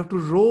 da, da, you have to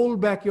roll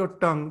back your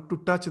tongue to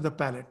touch the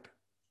palate.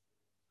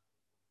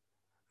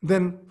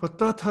 Then for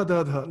ta, tha,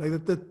 da, da,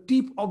 like the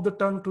tip of the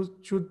tongue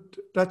should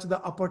touch the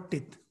upper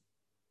teeth.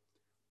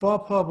 Pa,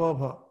 pa, ba,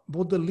 ba,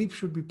 both the lips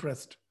should be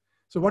pressed.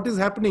 So what is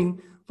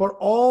happening? For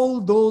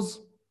all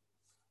those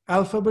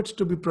alphabets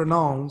to be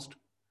pronounced,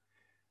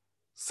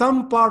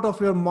 some part of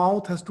your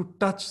mouth has to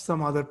touch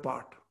some other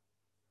part.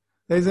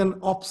 There is an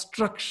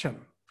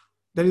obstruction.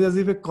 There is as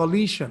if a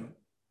collision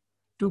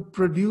to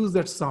produce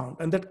that sound,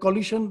 and that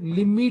collision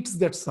limits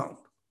that sound.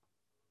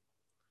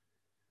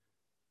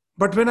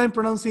 But when I'm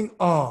pronouncing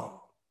ah,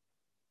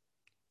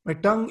 my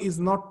tongue is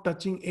not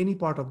touching any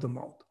part of the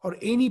mouth, or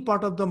any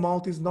part of the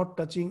mouth is not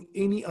touching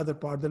any other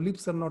part. The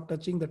lips are not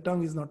touching, the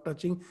tongue is not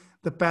touching,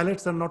 the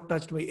palates are not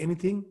touched by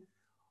anything.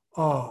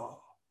 Ah.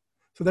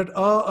 So that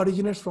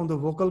originates from the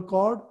vocal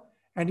cord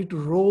and it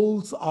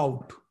rolls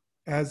out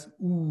as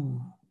oo.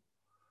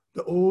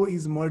 The O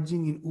is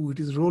merging in oo. It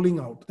is rolling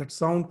out. That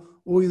sound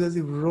O is as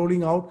if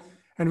rolling out.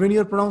 And when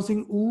you are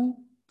pronouncing oo,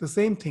 the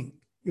same thing.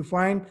 You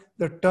find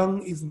the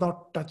tongue is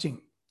not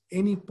touching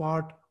any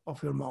part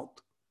of your mouth.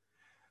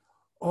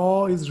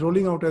 O is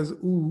rolling out as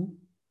oo.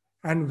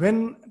 And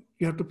when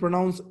you have to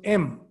pronounce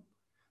M,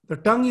 the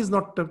tongue is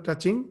not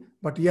touching,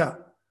 but yeah,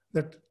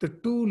 that the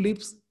two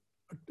lips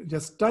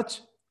just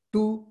touch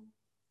to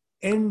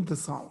end the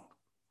sound.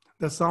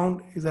 The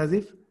sound is as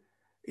if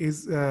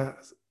is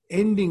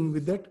ending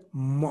with that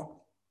ma.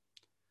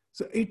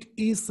 So it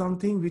is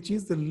something which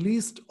is the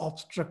least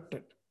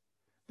obstructed.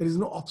 There is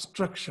no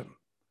obstruction.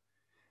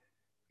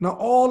 Now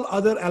all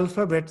other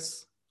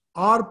alphabets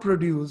are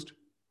produced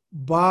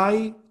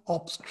by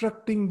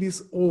obstructing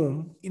this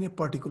om in a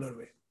particular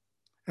way.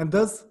 And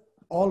thus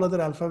all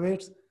other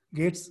alphabets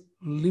gets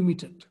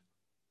limited.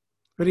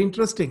 Very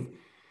interesting.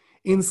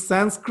 In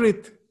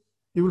Sanskrit,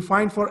 you will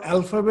find for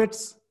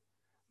alphabets,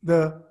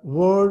 the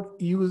word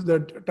used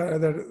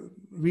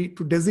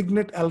to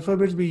designate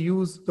alphabets, we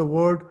use the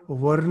word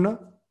varna.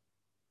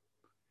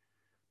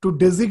 To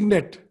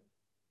designate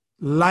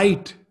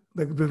light,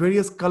 the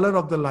various color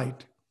of the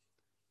light,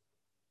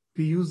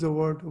 we use the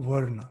word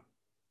varna.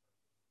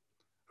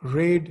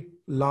 Red,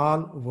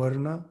 lal,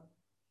 varna,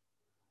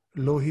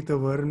 lohita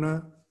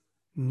varna,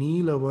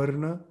 neela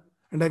varna,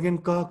 and again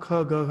ka,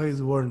 kha, ga, gha is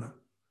varna.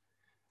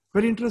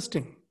 Very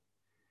interesting.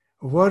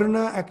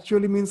 Varna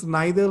actually means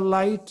neither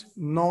light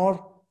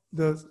nor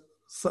the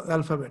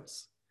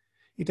alphabets.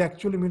 It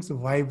actually means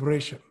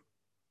vibration.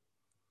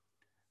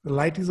 The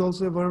light is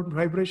also a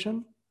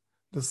vibration.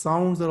 The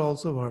sounds are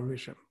also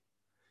vibration.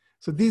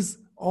 So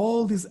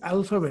all these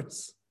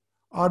alphabets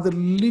are the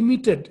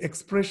limited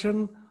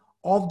expression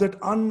of that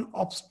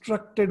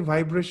unobstructed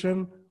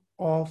vibration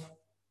of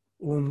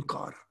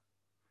Omkara.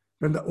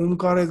 When the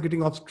Omkara is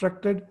getting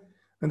obstructed,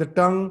 when the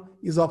tongue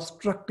is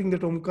obstructing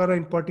that Omkara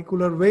in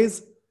particular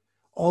ways,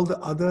 all the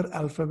other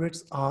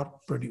alphabets are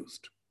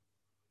produced.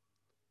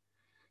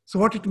 So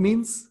what it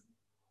means,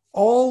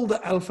 all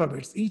the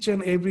alphabets, each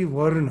and every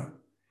varna,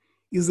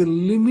 is a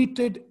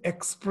limited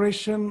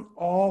expression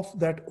of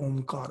that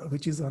Omkara,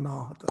 which is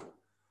Anahata.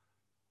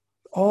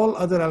 All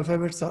other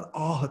alphabets are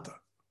ahata.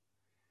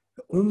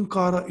 The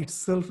Omkara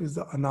itself is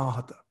the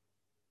anahata.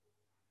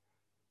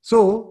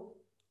 So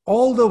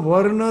all the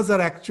varnas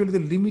are actually the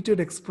limited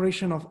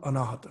expression of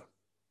anahata.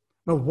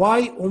 Now,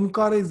 why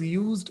Omkara is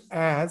used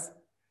as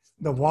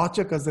the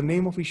Vachak, as the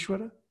name of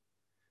Ishvara?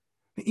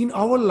 In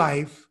our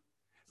life,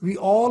 we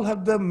all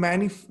have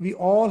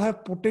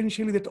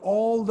potentially that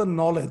all the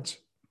knowledge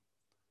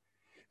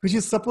which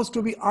is supposed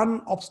to be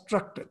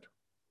unobstructed.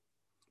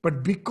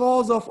 But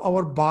because of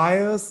our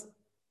bias,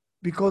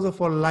 because of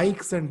our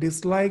likes and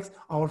dislikes,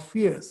 our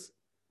fears,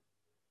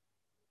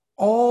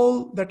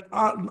 all that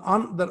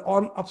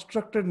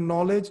unobstructed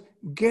knowledge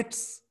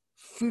gets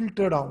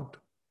filtered out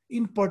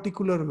in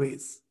particular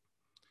ways.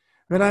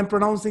 When I'm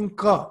pronouncing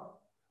ka,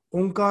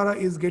 Omkara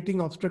is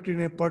getting obstructed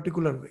in a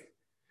particular way.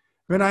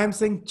 When I am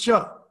saying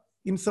cha,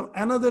 in some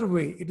another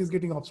way, it is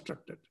getting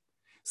obstructed.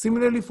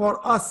 Similarly,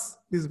 for us,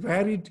 this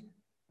varied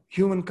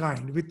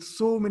humankind with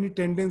so many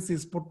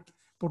tendencies,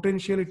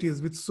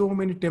 potentialities, with so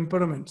many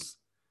temperaments,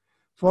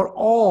 for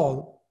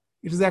all,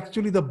 it is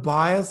actually the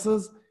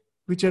biases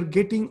which are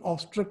getting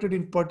obstructed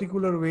in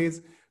particular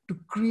ways to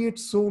create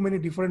so many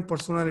different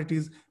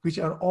personalities which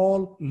are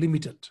all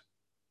limited.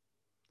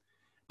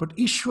 But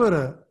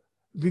Ishvara,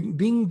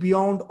 being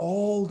beyond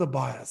all the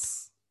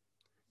bias,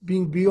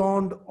 being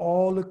beyond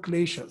all the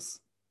kleshas,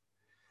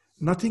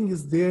 nothing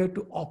is there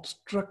to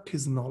obstruct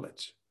his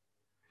knowledge.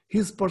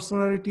 His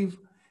personality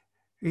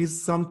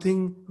is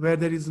something where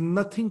there is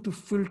nothing to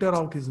filter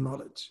out his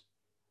knowledge.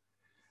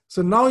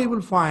 So now you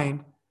will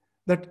find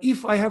that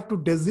if I have to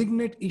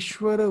designate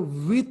Ishvara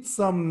with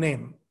some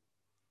name,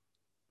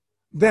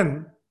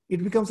 then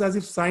it becomes as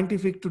if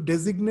scientific to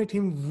designate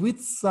him with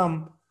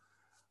some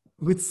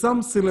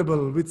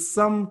syllable, with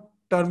some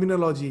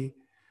terminology,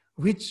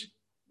 which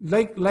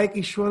like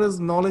Ishvara's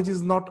knowledge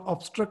is not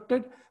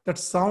obstructed, that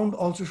sound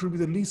also should be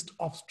the least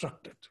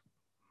obstructed.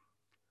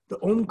 The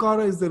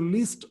Omkara is the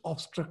least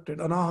obstructed,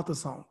 anahata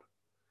sound.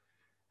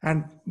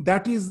 And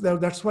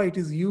that's why it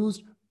is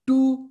used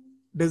to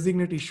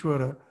designate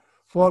Ishvara,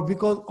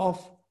 because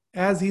of,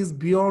 as he is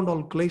beyond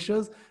all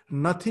kleshas,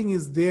 nothing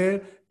is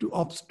there to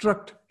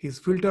obstruct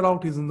filter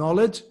out his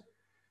knowledge.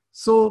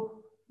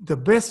 So the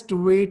best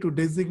way to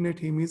designate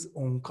him is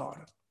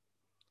Omkara.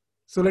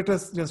 So let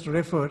us just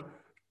refer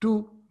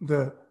to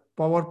the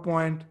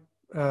PowerPoint,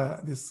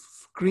 this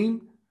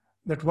screen,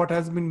 that what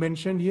has been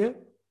mentioned here.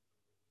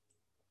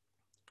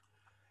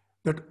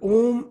 That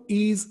Om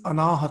is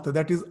anahata,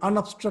 that is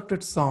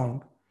unobstructed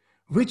sound,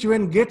 which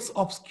when gets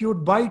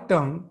obscured by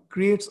tongue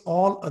creates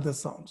all other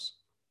sounds.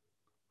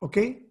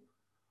 Okay?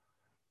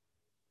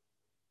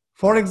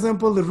 For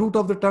example, the root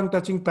of the tongue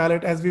touching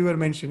palate, as we were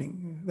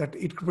mentioning, that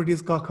it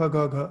produces ka, kha,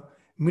 ga, gha.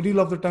 Middle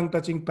of the tongue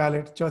touching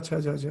palate, cha, cha,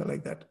 ja, ja,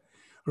 like that.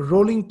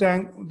 Rolling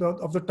tongue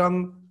of the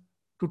tongue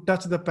to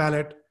touch the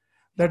palate,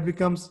 that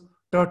becomes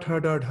ta, tha,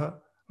 da, dha,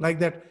 like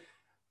that.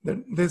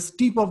 The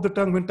steep of the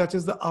tongue when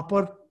touches the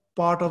upper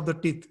part of the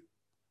teeth,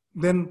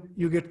 then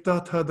you get ta,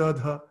 tha, da,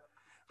 dha.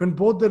 When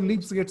both the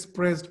lips gets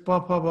pressed, pa,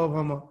 pa, ba,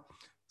 ba, ma.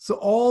 So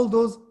all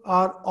those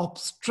are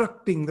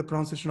obstructing the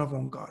pronunciation of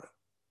Omkara.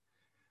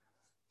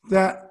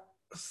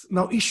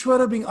 Now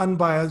Ishvara, being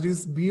unbiased,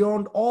 is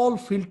beyond all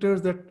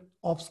filters that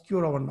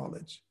obscure our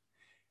knowledge.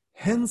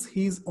 Hence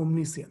he is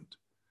omniscient.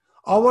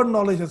 Our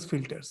knowledge has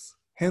filters,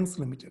 hence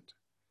limited.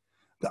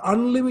 The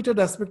unlimited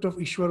aspect of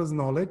Ishvara's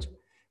knowledge,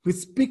 which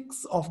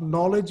speaks of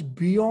knowledge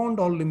beyond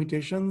all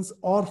limitations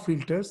or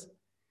filters,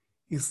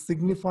 is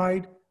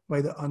signified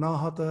by the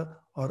anahata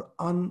or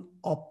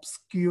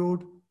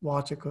unobscured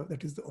vachaka,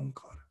 that is the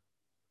Omkara.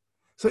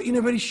 So in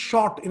a very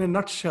short, in a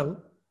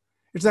nutshell,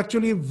 it's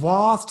actually a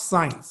vast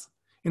science.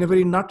 In a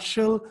very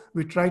nutshell,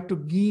 we try to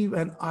give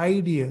an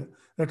idea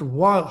that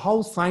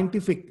how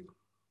scientific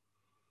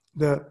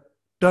the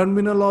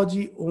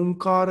terminology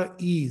Omkara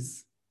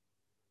is,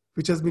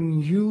 which has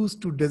been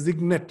used to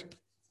designate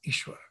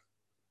Ishvara.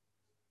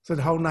 So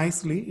how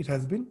nicely it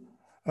has been,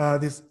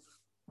 this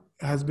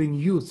has been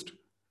used.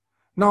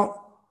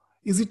 Now,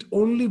 is it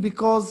only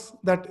because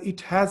that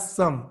it has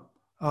some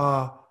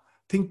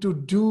thing to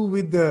do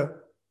with the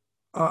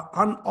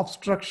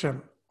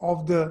unobstruction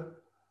of the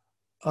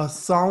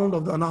sound,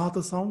 of the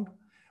anahata sound?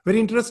 Very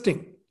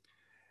interesting.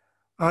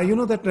 You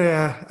know that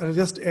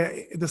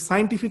the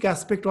scientific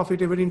aspect of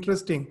it is very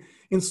interesting.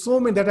 In so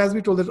many, that as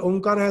we told, that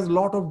Omkara has a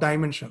lot of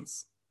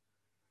dimensions.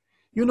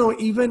 You know,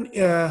 even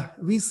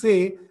we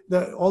say,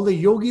 all the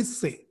yogis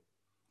say,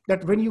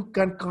 that when you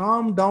can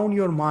calm down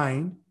your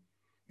mind,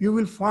 you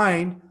will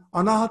find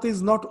anahata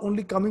is not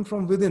only coming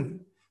from within.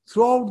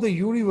 Throughout the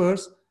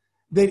universe,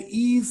 there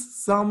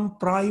is some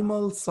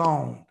primal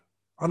sound,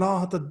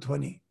 anahata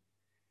dhvani.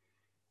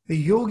 The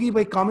yogi,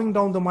 by calming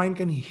down the mind,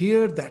 can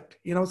hear that.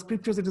 In our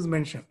scriptures, it is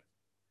mentioned.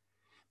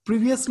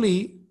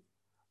 Previously,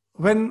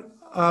 when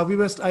I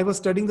was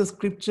studying the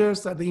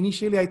scriptures,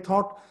 initially I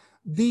thought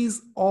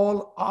these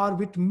all are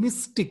with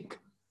mystic.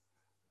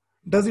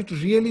 Does it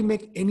really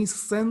make any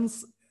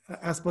sense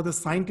as per the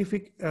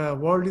scientific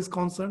world is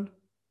concerned?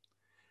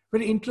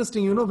 Very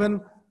interesting, you know,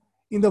 when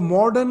in the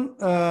modern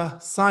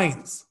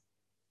science,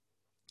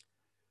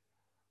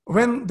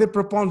 when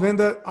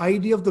the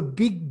idea of the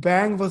Big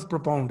Bang was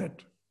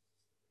propounded,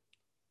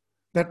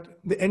 that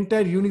the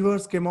entire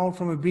universe came out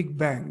from a Big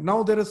Bang.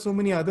 Now there are so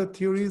many other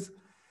theories.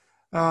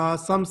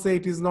 Some say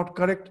it is not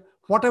correct.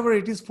 Whatever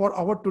it is, for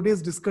our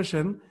today's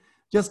discussion,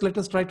 just let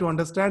us try to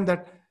understand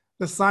that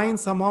the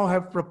science somehow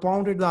have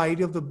propounded the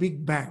idea of the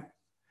Big Bang.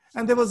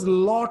 And there was a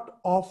lot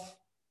of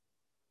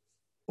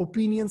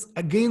opinions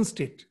against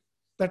it,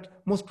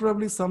 that most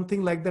probably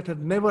something like that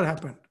had never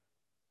happened.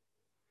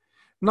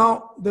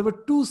 Now, there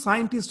were two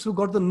scientists who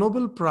got the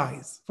Nobel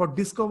Prize for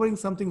discovering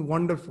something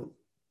wonderful.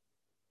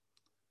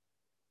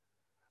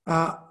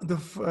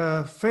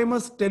 The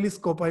famous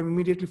telescope, I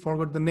immediately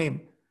forgot the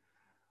name,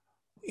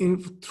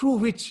 through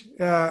which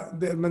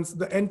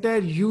the entire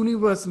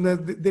universe,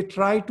 they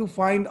try to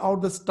find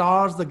out the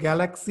stars, the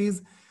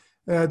galaxies,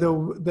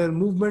 the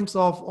movements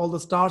of all the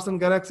stars and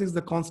galaxies,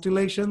 the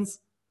constellations.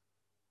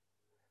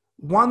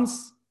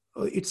 Once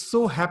it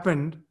so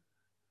happened,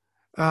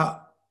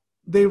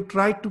 they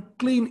tried to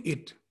clean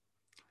it.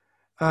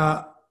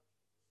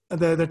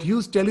 That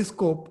huge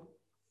telescope,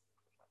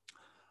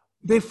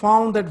 they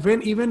found that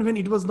even when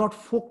it was not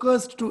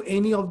focused to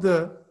any of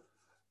the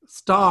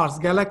stars,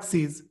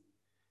 galaxies,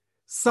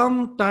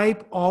 some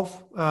type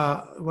of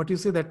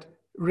that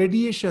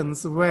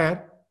radiations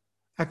were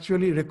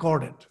actually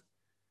recorded.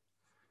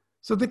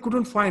 So they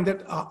couldn't find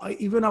that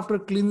even after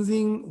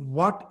cleansing,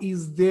 what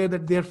is there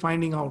that they're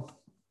finding out.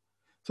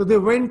 So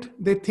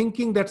they're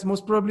thinking that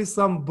most probably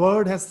some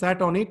bird has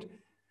sat on it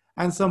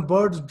and some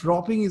bird's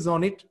dropping is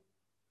on it.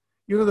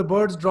 You know, the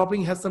bird's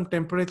dropping has some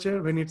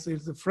temperature when it's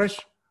fresh.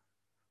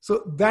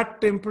 So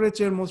that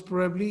temperature most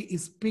probably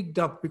is picked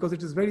up because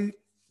it is very,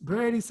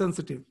 very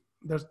sensitive,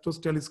 those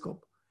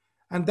telescope.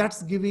 And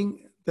that's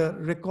giving the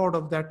record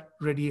of that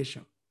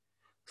radiation.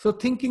 So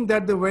thinking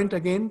that, they went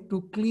again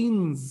to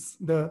cleanse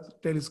the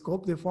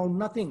telescope, they found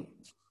nothing.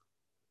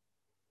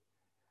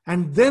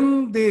 And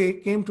then they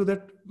came to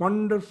that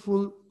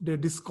wonderful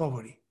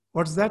discovery.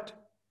 What's that?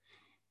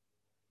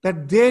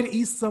 That there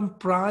is some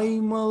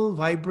primal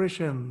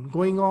vibration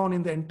going on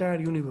in the entire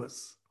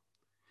universe.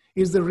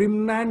 It's the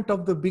remnant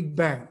of the Big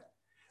Bang.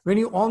 When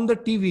you on the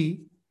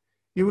TV,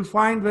 you will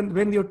find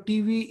when your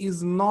TV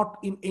is not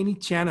in any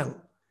channel,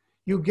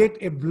 you get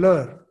a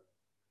blur.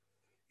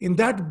 In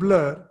that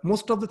blur,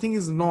 most of the thing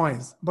is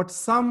noise, but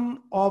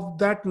some of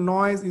that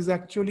noise is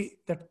actually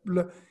that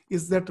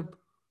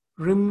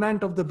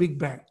remnant of the Big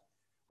Bang.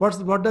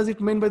 What does it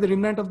mean by the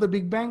remnant of the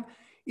Big Bang?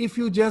 If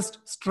you just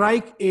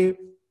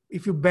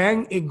if you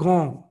bang a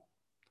gong,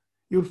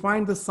 you'll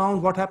find the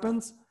sound. What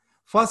happens?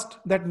 First,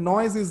 that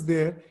noise is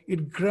there.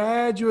 It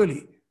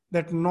gradually,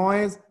 that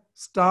noise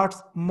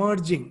starts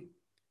merging.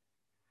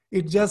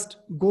 It just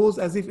goes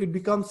as if it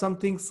becomes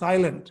something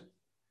silent.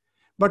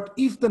 But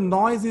if the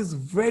noise is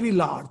very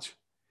large,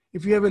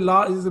 if you have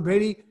is a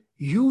very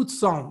huge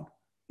sound,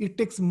 it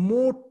takes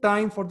more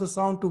time for the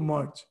sound to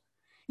merge.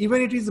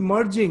 Even it is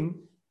merging,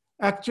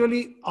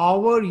 actually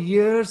our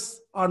ears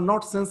are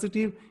not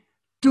sensitive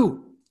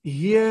to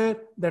hear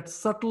that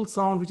subtle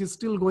sound which is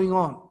still going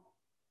on.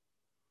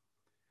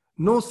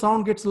 No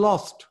sound gets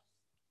lost.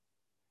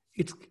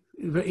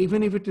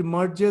 Even if it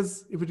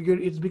emerges, if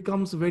it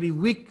becomes very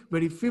weak,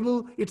 very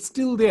feeble, it's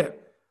still there.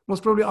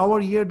 Most probably our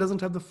ear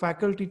doesn't have the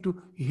faculty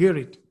to hear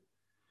it.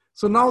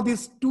 So now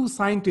these two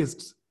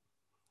scientists,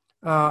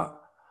 I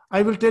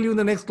will tell you in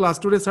the next class.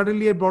 Today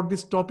suddenly I brought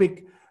this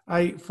topic,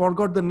 I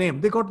forgot the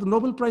name. They got the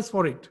Nobel Prize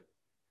for it.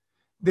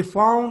 They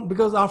found,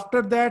 because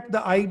after that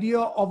the idea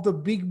of the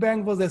Big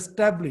Bang was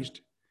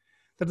established,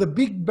 that the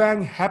Big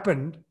Bang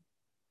happened,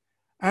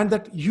 and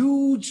that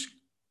huge,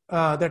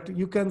 that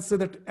you can say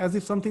that as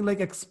if something like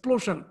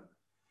explosion,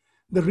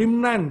 the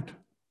remnant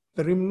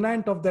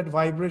of that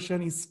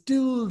vibration is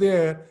still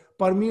there,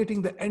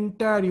 permeating the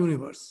entire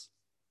universe.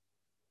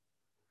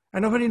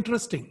 And very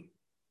interesting.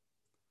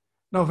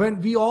 Now,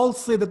 when we all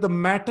say that the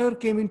matter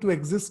came into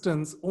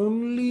existence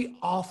only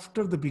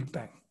after the Big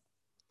Bang.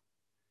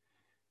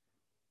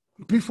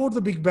 Before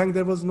the Big Bang,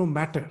 there was no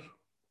matter.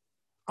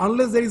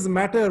 Unless there is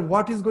matter,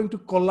 what is going to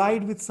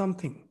collide with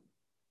something?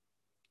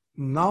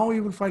 Now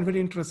you will find very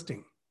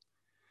interesting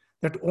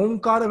that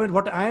Omkara,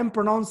 what I am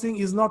pronouncing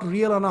is not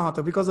real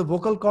Anahata because the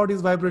vocal cord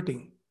is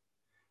vibrating.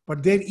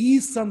 But there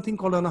is something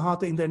called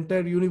Anahata in the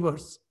entire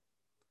universe.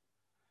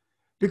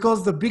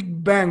 Because the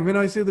Big Bang, when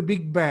I say the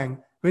Big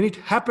Bang, when it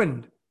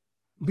happened,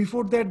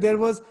 before that there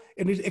was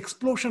an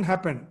explosion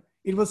happened.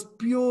 It was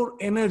pure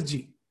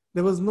energy.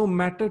 There was no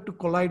matter to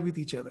collide with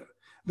each other.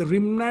 The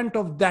remnant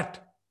of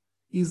that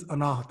is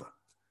Anahata.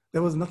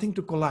 There was nothing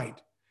to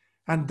collide.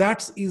 And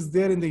that is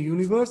there in the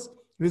universe,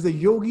 which the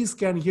yogis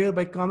can hear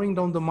by calming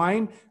down the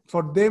mind.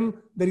 For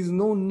them, there is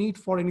no need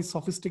for any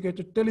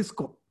sophisticated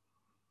telescope.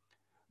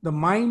 The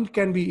mind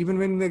can be, even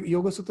when the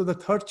Yoga Sutra, the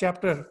 3rd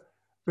chapter,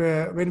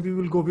 when we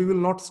will go, we will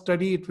not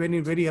study it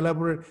very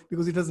elaborate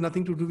because it has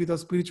nothing to do with our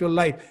spiritual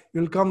life. It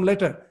will come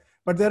later.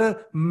 But there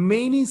are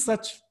many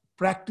such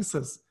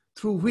practices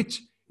through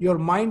which your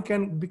mind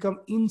can become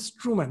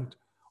instrument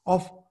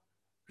of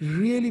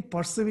really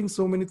perceiving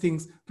so many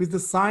things which the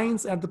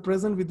science at the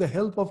present, with the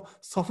help of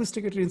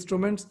sophisticated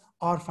instruments,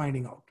 are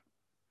finding out.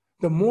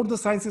 The more the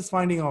science is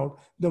finding out,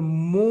 the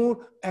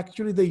more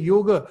actually the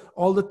yoga,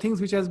 all the things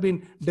which has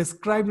been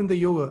described in the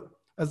yoga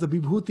as the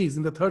vibhutis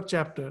in the 3rd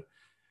chapter,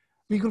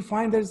 we could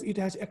find that it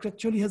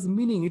actually has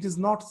meaning. It is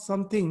not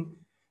something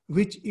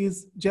which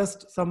is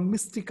just some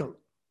mystical.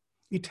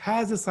 It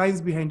has a science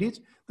behind it,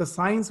 the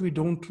science we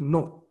don't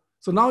know.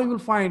 So now you will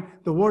find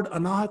the word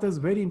anahata is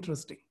very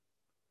interesting.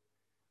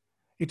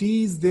 It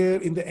is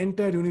there in the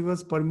entire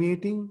universe,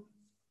 permeating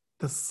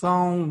the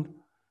sound,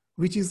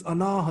 which is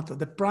anahata,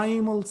 the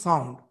primal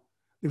sound,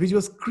 which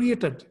was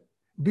created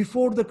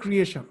before the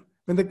creation.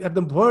 When at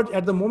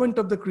the moment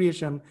of the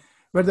creation,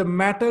 where the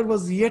matter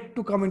was yet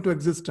to come into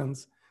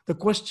existence, the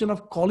question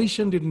of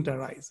collision didn't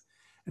arise.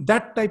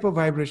 That type of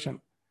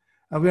vibration.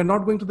 We are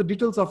not going to the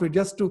details of it,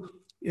 just to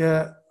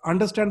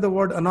understand the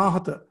word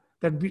anahata,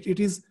 that it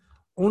is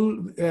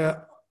only,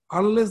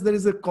 unless there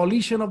is a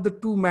collision of the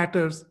two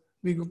matters,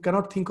 we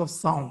cannot think of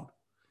sound.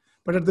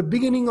 But at the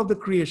beginning of the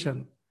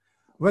creation,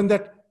 when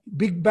that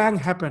Big Bang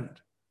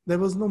happened, there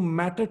was no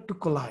matter to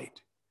collide.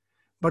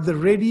 But the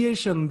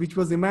radiation which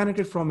was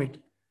emanated from it,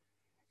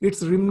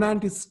 its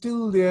remnant is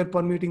still there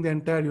permeating the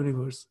entire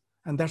universe.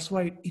 And that's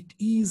why it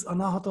is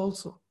anahata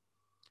also.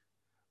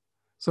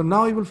 So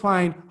now you will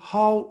find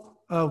how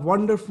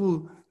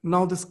wonderful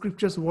now the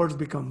scriptures words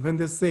become when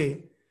they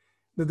say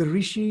that the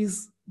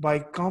rishis, by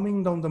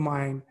calming down the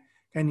mind,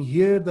 can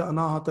hear the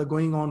anahata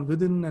going on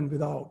within and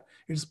without.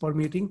 It is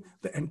permeating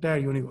the entire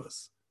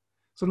universe.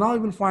 So now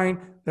you will find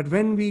that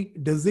when we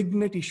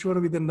designate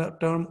Ishvara with the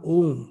term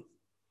Om,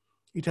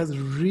 it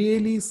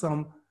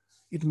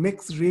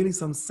makes really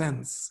some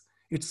sense.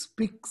 It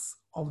speaks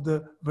of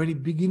the very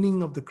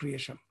beginning of the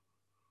creation.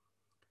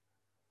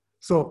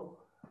 So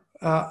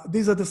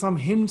these are some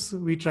hints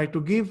we try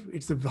to give.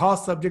 It's a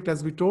vast subject,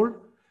 as we told.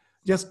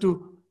 Just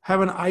to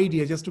have an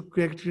idea, just to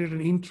create an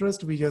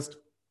interest, we just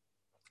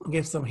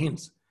gave some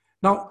hints.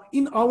 Now,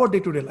 in our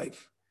day-to-day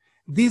life,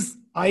 these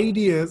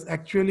ideas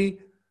actually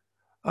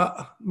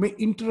may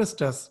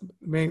interest us,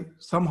 may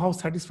somehow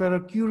satisfy our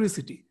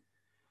curiosity.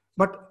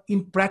 But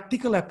in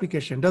practical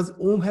application, does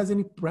Om has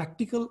any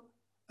practical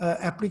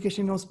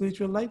application in our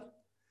spiritual life?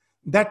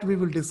 That we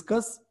will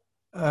discuss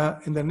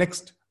in the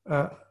next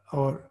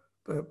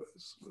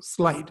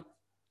slide.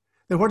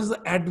 Then what is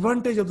the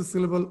advantage of the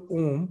syllable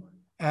Om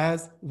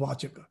as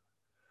Vachaka?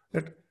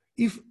 That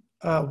if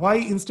why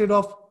instead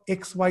of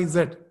X, Y,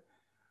 Z,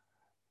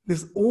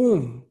 this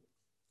Om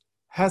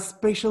has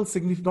special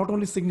significance, not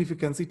only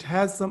significance, it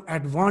has some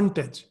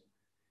advantage.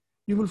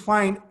 You will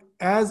find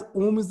as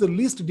Om is the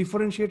least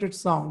differentiated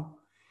sound,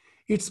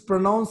 its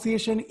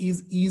pronunciation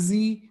is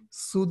easy,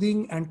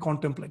 soothing, and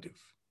contemplative.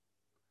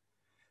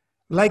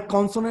 Like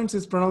consonants,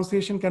 its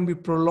pronunciation can be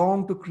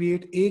prolonged to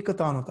create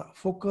ekatanata,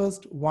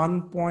 focused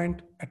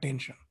one-point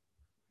attention.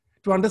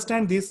 To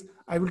understand this,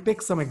 I will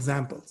take some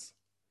examples.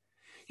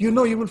 You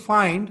will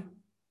find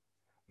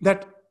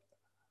that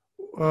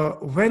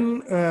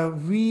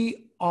when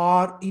we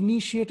are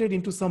initiated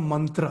into some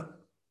mantra,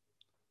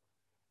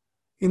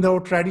 in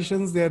our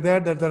traditions, they are there,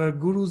 that there are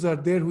gurus are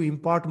there who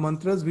impart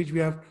mantras which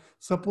we are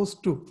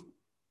supposed to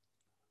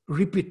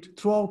repeat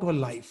throughout our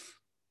life.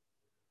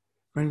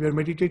 When we are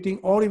meditating,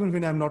 or even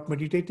when I'm not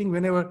meditating,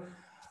 whenever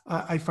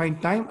I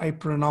find time, I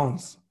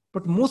pronounce.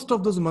 But most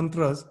of those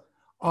mantras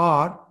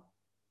are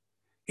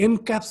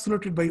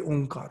encapsulated by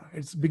Omkara.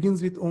 It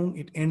begins with Om,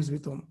 it ends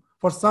with Om.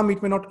 For some,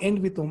 it may not end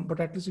with Om, but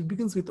at least it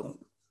begins with Om.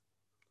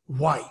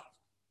 Why?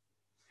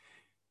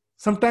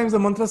 Sometimes the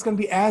mantras can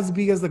be as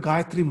big as the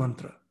Gayatri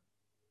mantra.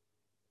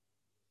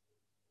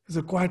 It's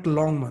a quite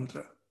long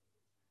mantra.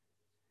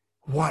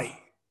 Why?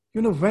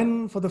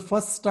 When for the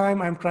first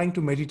time I'm trying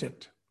to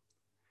meditate,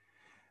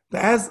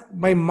 as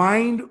my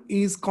mind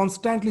is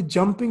constantly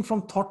jumping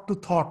from thought to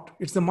thought,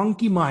 it's a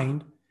monkey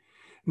mind.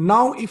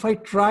 Now, if I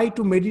try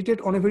to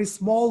meditate on a very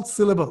small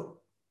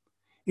syllable,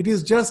 it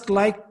is just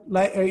like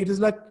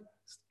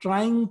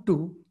trying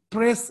to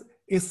press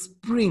a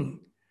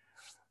spring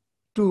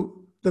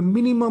to the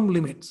minimum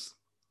limits,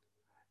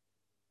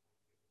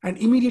 and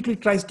immediately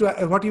tries to.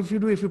 What if you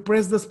do? If you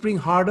press the spring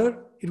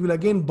harder, it will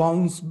again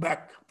bounce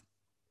back.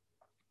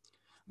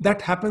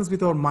 That happens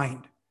with our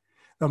mind.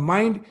 The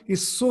mind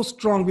is so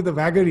strong with the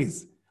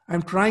vagaries.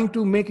 I'm trying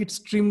to make it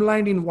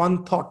streamlined in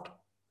one thought.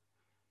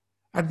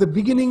 At the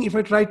beginning, if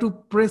I try to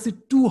press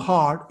it too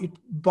hard, it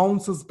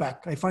bounces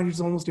back. I find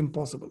it's almost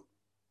impossible.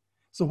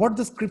 So what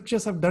the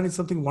scriptures have done is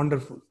something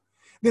wonderful.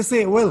 They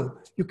say, well,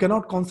 you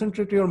cannot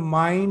concentrate your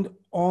mind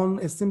on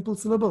a simple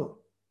syllable.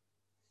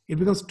 It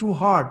becomes too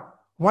hard.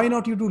 Why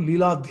not you do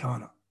Lila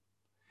Dhyana?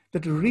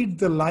 That you read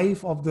the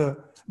life of the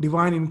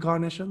divine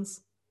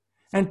incarnations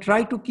and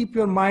try to keep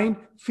your mind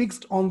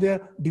fixed on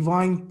their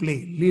divine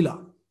play,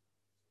 Lila.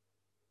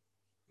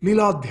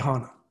 Lila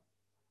Dhyana.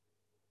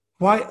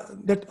 Why?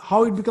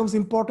 How it becomes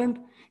important?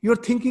 You're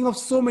thinking of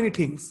so many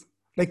things,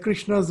 like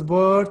Krishna's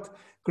birth,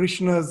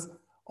 Krishna's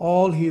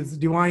all his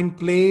divine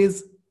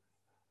plays,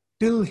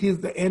 till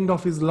the end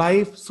of his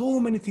life, so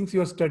many things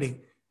you are studying.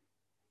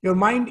 Your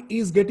mind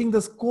is getting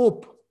the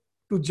scope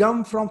to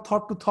jump from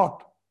thought to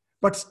thought,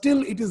 but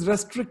still it is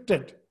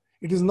restricted.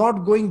 It is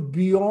not going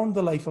beyond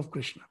the life of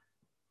Krishna.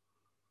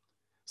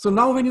 So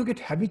now when you get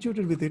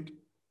habituated with it,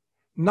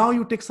 now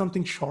you take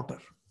something shorter.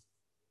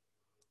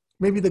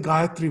 Maybe the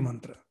Gayatri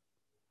mantra.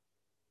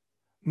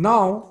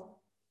 Now,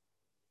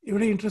 a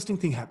very interesting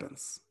thing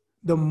happens.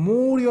 The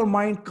more your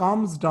mind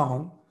calms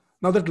down,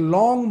 now that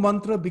long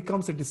mantra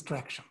becomes a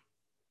distraction.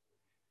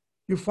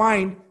 You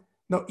find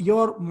now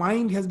your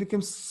mind has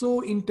become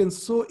so intense,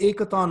 so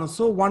ekatana,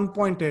 so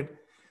one-pointed,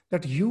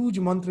 that huge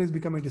mantra has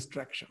become a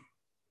distraction.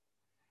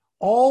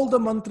 All the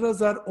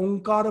mantras are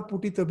Omkara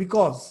Putita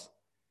because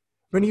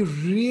when you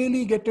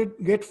really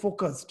get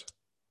focused,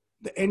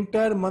 the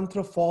entire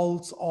mantra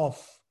falls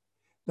off.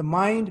 The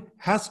mind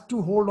has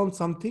to hold on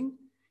something.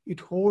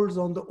 It holds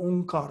on the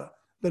Omkara,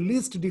 the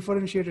least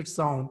differentiated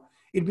sound.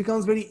 It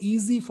becomes very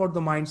easy for the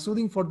mind,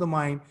 soothing for the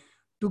mind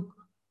to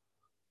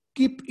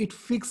keep it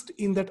fixed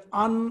in that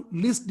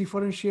least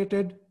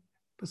differentiated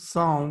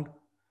sound,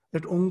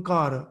 that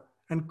Omkara,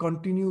 and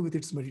continue with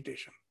its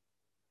meditation.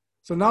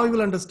 So now you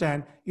will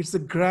understand it's a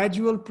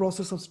gradual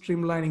process of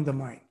streamlining the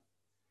mind.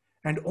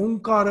 And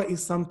Omkara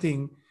is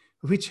something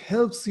which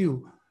helps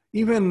you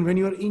even when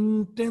you are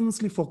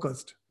intensely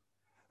focused,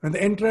 when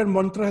the entire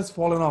mantra has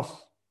fallen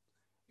off,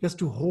 just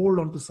to hold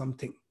on to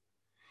something.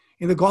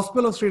 In the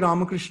Gospel of Sri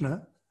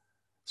Ramakrishna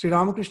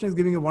is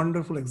giving a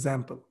wonderful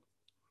example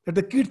that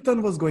the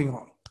kirtan was going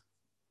on,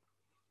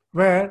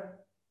 where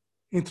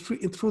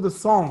through the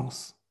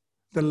songs,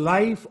 the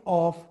life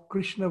of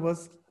Krishna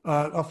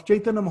of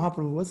Chaitanya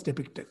Mahaprabhu was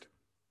depicted.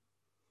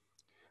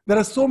 There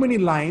are so many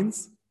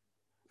lines,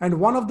 and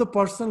one of the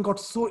person got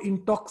so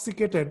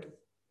intoxicated,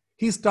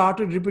 he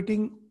started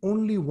repeating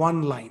only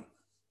one line.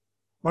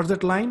 What's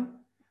that line?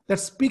 That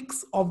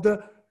speaks of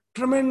the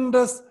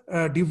tremendous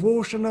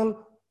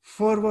devotional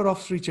fervor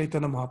of Sri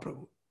Chaitanya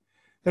Mahaprabhu.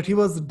 That he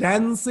was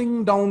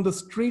dancing down the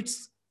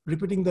streets,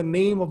 repeating the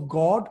name of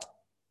God,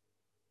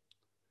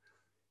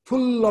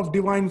 full of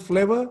divine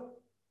flavor,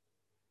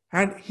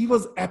 and he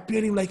was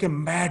appearing like a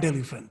mad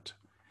elephant.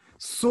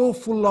 So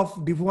full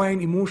of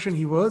divine emotion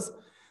he was,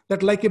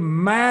 that like a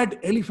mad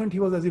elephant he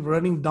was as if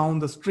running down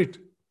the street.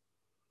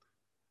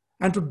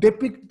 And to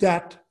depict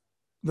that,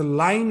 the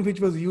line which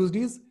was used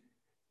is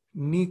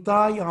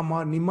Nimai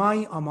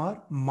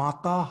Amar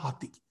Mata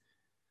Hati.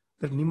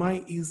 That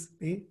Nimai is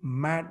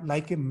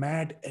like a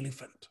mad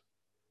elephant.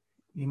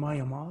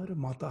 Nimai Amar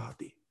Mata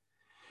Hati.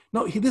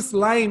 Now this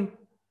line,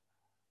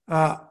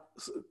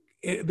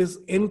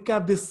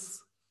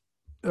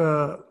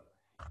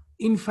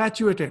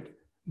 infatuated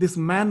this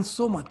man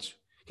so much.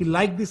 He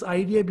liked this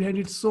idea behind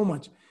it so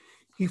much.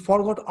 He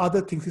forgot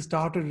other things. He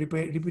started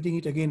repeating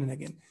it again and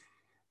again.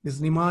 This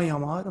Nimai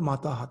Amar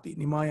Mata Hati,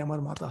 Nimai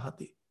Amar Mata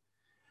Hati.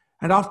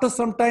 And after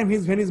some time,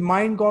 when his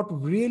mind got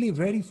really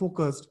very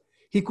focused,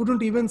 he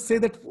couldn't even say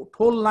that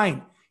whole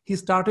line. He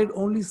started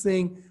only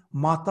saying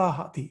Mata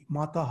Hati,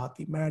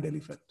 mad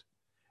elephant.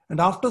 And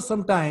after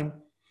some time,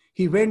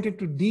 he went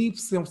into deep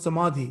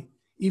samadhi.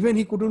 Even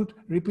he couldn't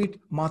repeat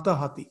Mata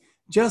Hati.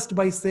 Just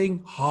by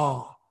saying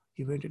Ha,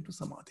 he went into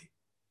samadhi.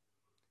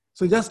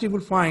 So just you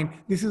will find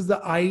this is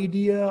the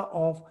idea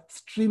of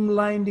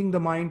streamlining the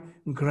mind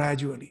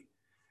gradually.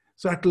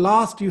 So at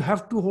last you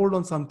have to hold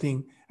on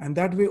something, and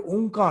that way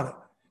Omkara,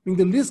 being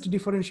the least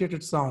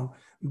differentiated sound,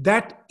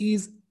 that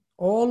is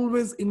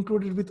always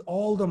included with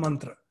all the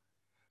mantra.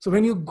 So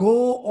when you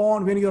go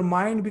on, when your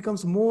mind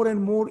becomes more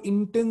and more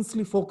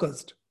intensely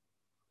focused,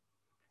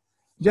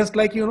 just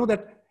like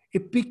that a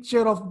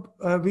picture of,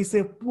 we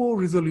say poor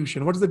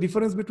resolution. What is the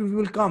difference between, we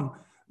will come,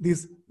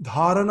 this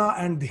dharana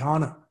and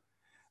dhyana.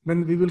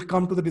 When we will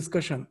come to the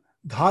discussion,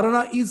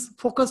 dharana is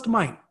focused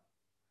mind.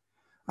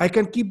 I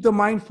can keep the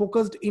mind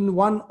focused in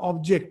one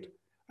object.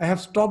 I have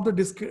stopped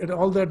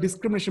all the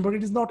discrimination, but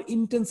it is not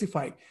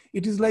intensified.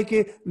 It is like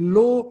a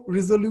low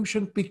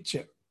resolution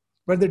picture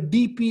where the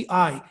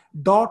DPI,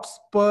 dots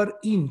per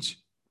inch,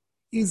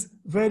 is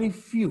very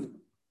few.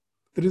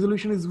 The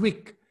resolution is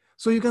weak.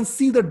 So you can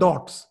see the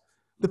dots.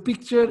 The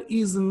picture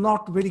is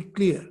not very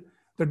clear.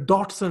 The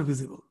dots are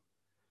visible.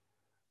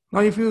 Now,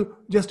 you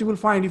will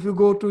find, if you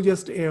go to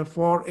just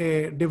for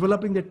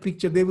developing that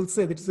picture, they will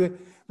say that it's a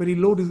very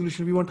low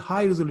resolution. We want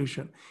high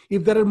resolution.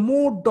 If there are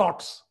more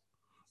dots,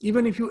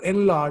 even if you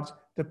enlarge,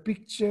 the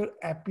picture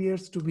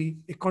appears to be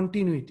a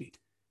continuity.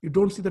 You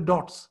don't see the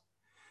dots.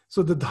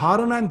 So the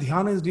dharana and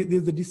dhyana,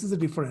 this is the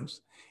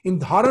difference. In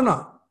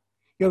dharana,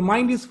 your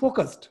mind is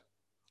focused.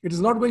 It is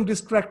not going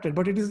distracted,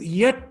 but it is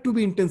yet to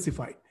be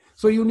intensified.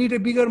 So you need a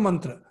bigger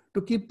mantra.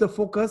 To keep the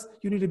focus,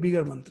 you need a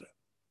bigger mantra.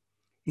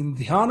 In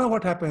dhyana,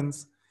 what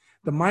happens?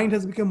 The mind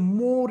has become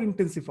more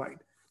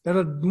intensified. There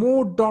are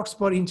more dots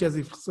per inch, as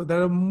if. So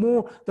there are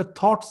more, the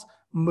thoughts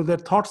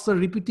are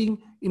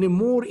repeating in a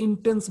more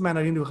intense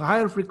manner, in a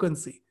higher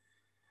frequency.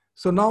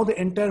 So now the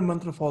entire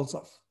mantra falls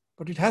off.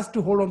 But it has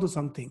to hold on to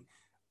something.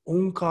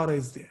 Omkara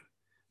is there.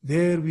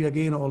 There we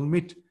again all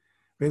meet.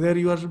 Whether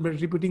you are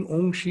repeating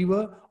Om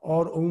Shiva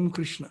or Om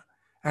Krishna.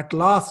 At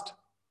last,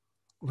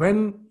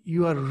 when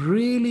you are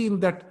really in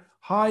that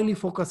highly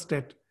focused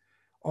state,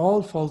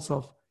 all falls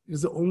off. It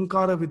is the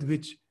Omkara with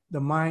which the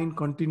mind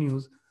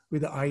continues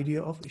with the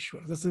idea of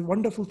Ishwara. That's a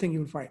wonderful thing you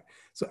will find.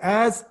 So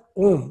as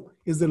Om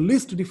is the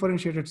least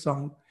differentiated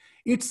sound,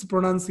 its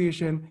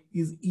pronunciation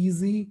is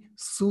easy,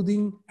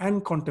 soothing,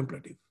 and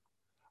contemplative.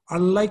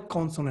 Unlike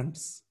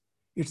consonants,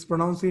 its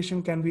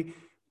pronunciation can be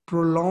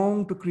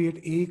prolonged to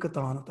create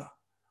ekatanata,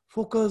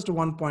 focused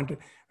one point.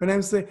 When I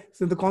say,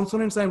 so the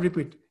consonants I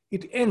repeat,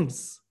 it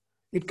ends.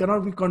 It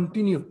cannot be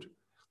continued.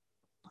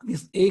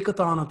 This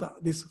ekatanata,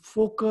 this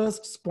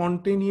focused,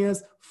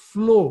 spontaneous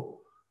flow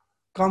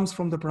comes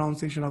from the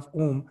pronunciation of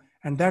Om,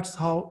 and that's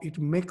how it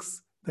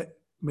makes the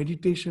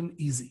meditation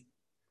easy.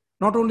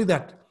 Not only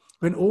that,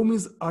 when Om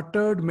is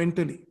uttered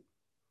mentally,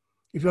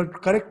 if you are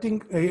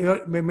correcting,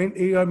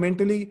 you are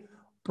mentally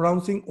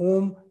pronouncing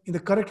Om in the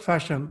correct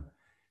fashion.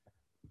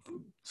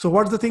 So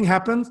what's the thing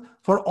happens?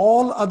 For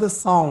all other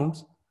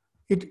sounds,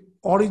 it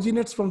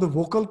originates from the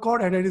vocal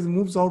cord and it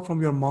moves out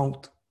from your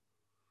mouth.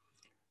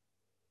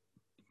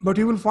 But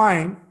you will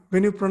find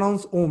when you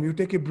pronounce Om, you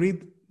take a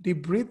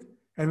deep breath,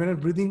 and when you're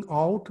breathing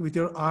out with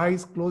your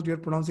eyes closed, you're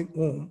pronouncing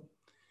Om.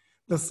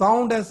 The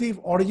sound as if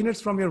originates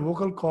from your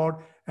vocal cord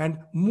and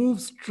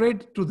moves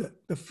straight to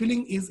the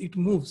feeling is it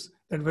moves.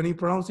 That when you're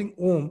pronouncing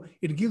Om,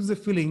 it gives the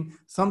feeling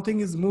something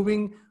is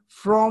moving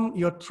from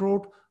your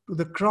throat to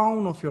the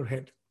crown of your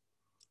head,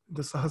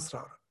 the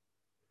Sahasrara.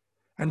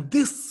 And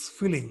this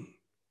feeling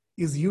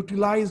is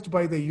utilized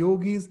by the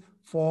yogis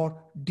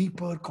for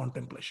deeper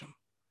contemplation.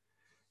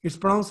 Its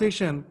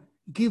pronunciation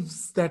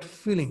gives that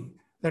feeling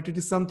that it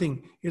is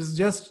something. It's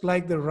just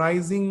like the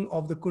rising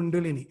of the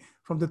Kundalini.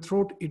 From the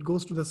throat, it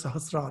goes to the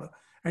Sahasrara,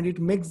 and it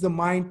makes the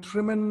mind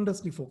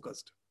tremendously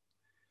focused.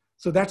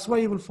 So that's why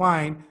you will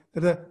find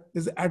that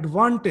there's an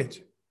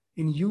advantage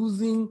in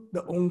using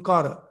the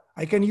Omkara.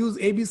 I can use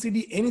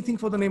ABCD, anything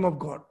for the name of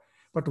God.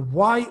 But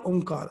why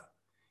Omkara?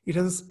 It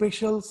has a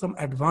special, some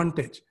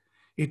advantage.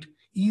 It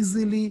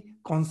easily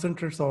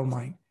concentrates our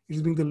mind. It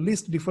is being the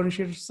least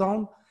differentiated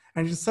sound,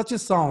 and it is such a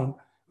sound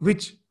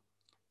which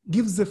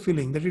gives the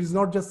feeling that it is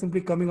not just simply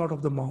coming out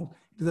of the mouth.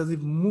 It is as if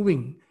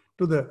moving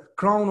to the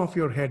crown of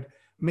your head,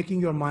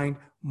 making your mind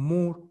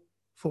more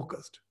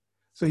focused.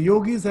 So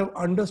yogis have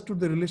understood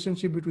the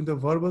relationship between the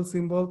verbal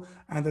symbol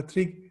and the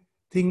three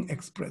thing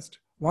expressed.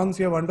 Once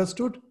you have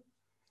understood,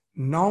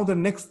 now the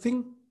next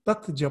thing,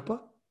 tat japa,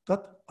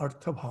 tat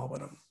artha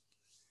bhavanam.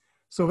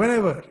 So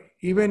whenever,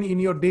 even in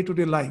your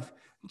day-to-day life,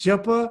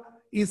 japa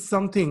is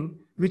something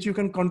which you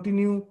can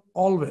continue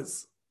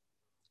always.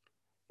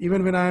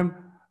 Even when I'm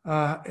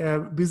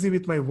busy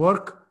with my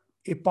work,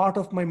 a part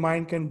of my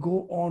mind can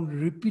go on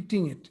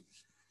repeating it.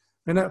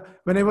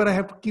 Whenever I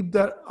have to keep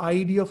the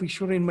idea of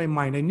Ishvara in my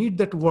mind, I need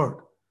that word.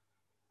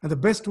 And the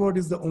best word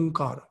is the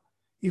Omkara.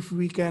 If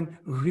we can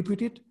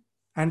repeat it,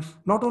 and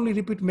not only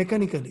repeat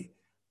mechanically,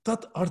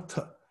 tat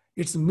artha,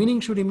 its meaning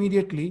should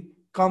immediately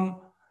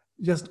come,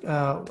 just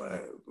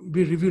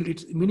be revealed.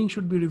 Its meaning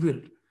should be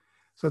revealed.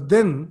 So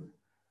then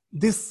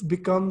this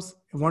becomes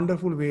a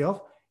wonderful way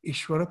of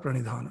Ishvara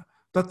Pranidhana.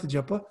 Tat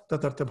japa,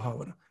 tat artha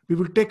bhavana. We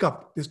will take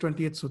up this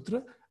 28th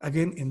sutra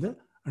again in the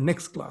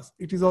next class.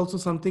 It is also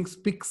something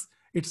speaks,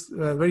 it's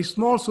very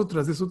small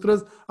sutras. The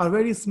sutras are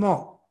very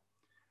small,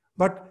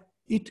 but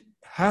it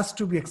has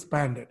to be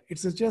expanded.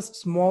 It's just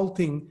small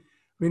thing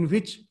in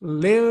which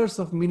layers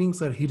of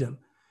meanings are hidden.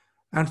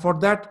 And for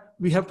that,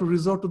 we have to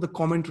resort to the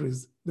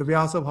commentaries, the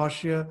Vyasa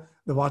Bhashya,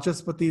 the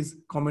Vachaspati's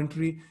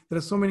commentary. There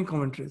are so many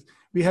commentaries.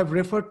 We have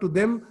referred to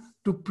them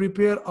to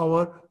prepare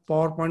our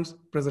PowerPoint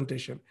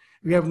presentation.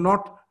 We have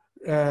not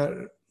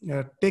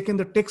taken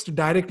the text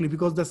directly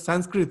because the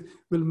Sanskrit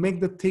will make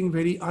the thing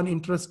very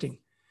uninteresting.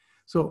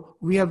 So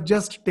we have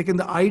just taken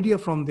the idea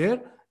from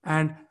there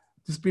and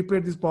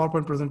prepared this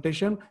PowerPoint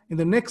presentation. In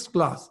the next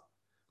class,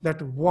 that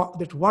what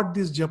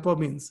this japa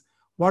means,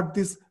 what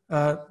this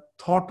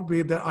thought,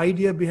 the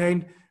idea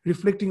behind,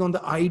 reflecting on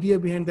the idea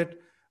behind that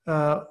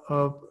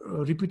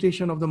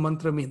repetition of the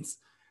mantra means,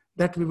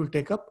 that we will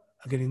take up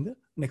again in the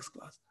next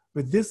class.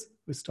 With this,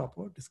 we stop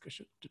our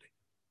discussion today.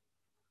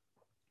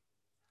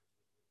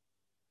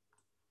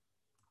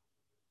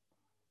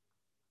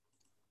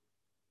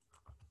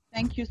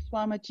 Thank you,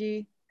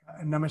 Swamiji.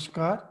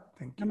 Namaskar.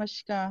 Thank you.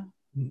 Namaskar.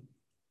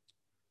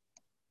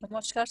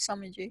 Namaskar,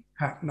 Swamiji.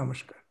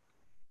 Namaskar.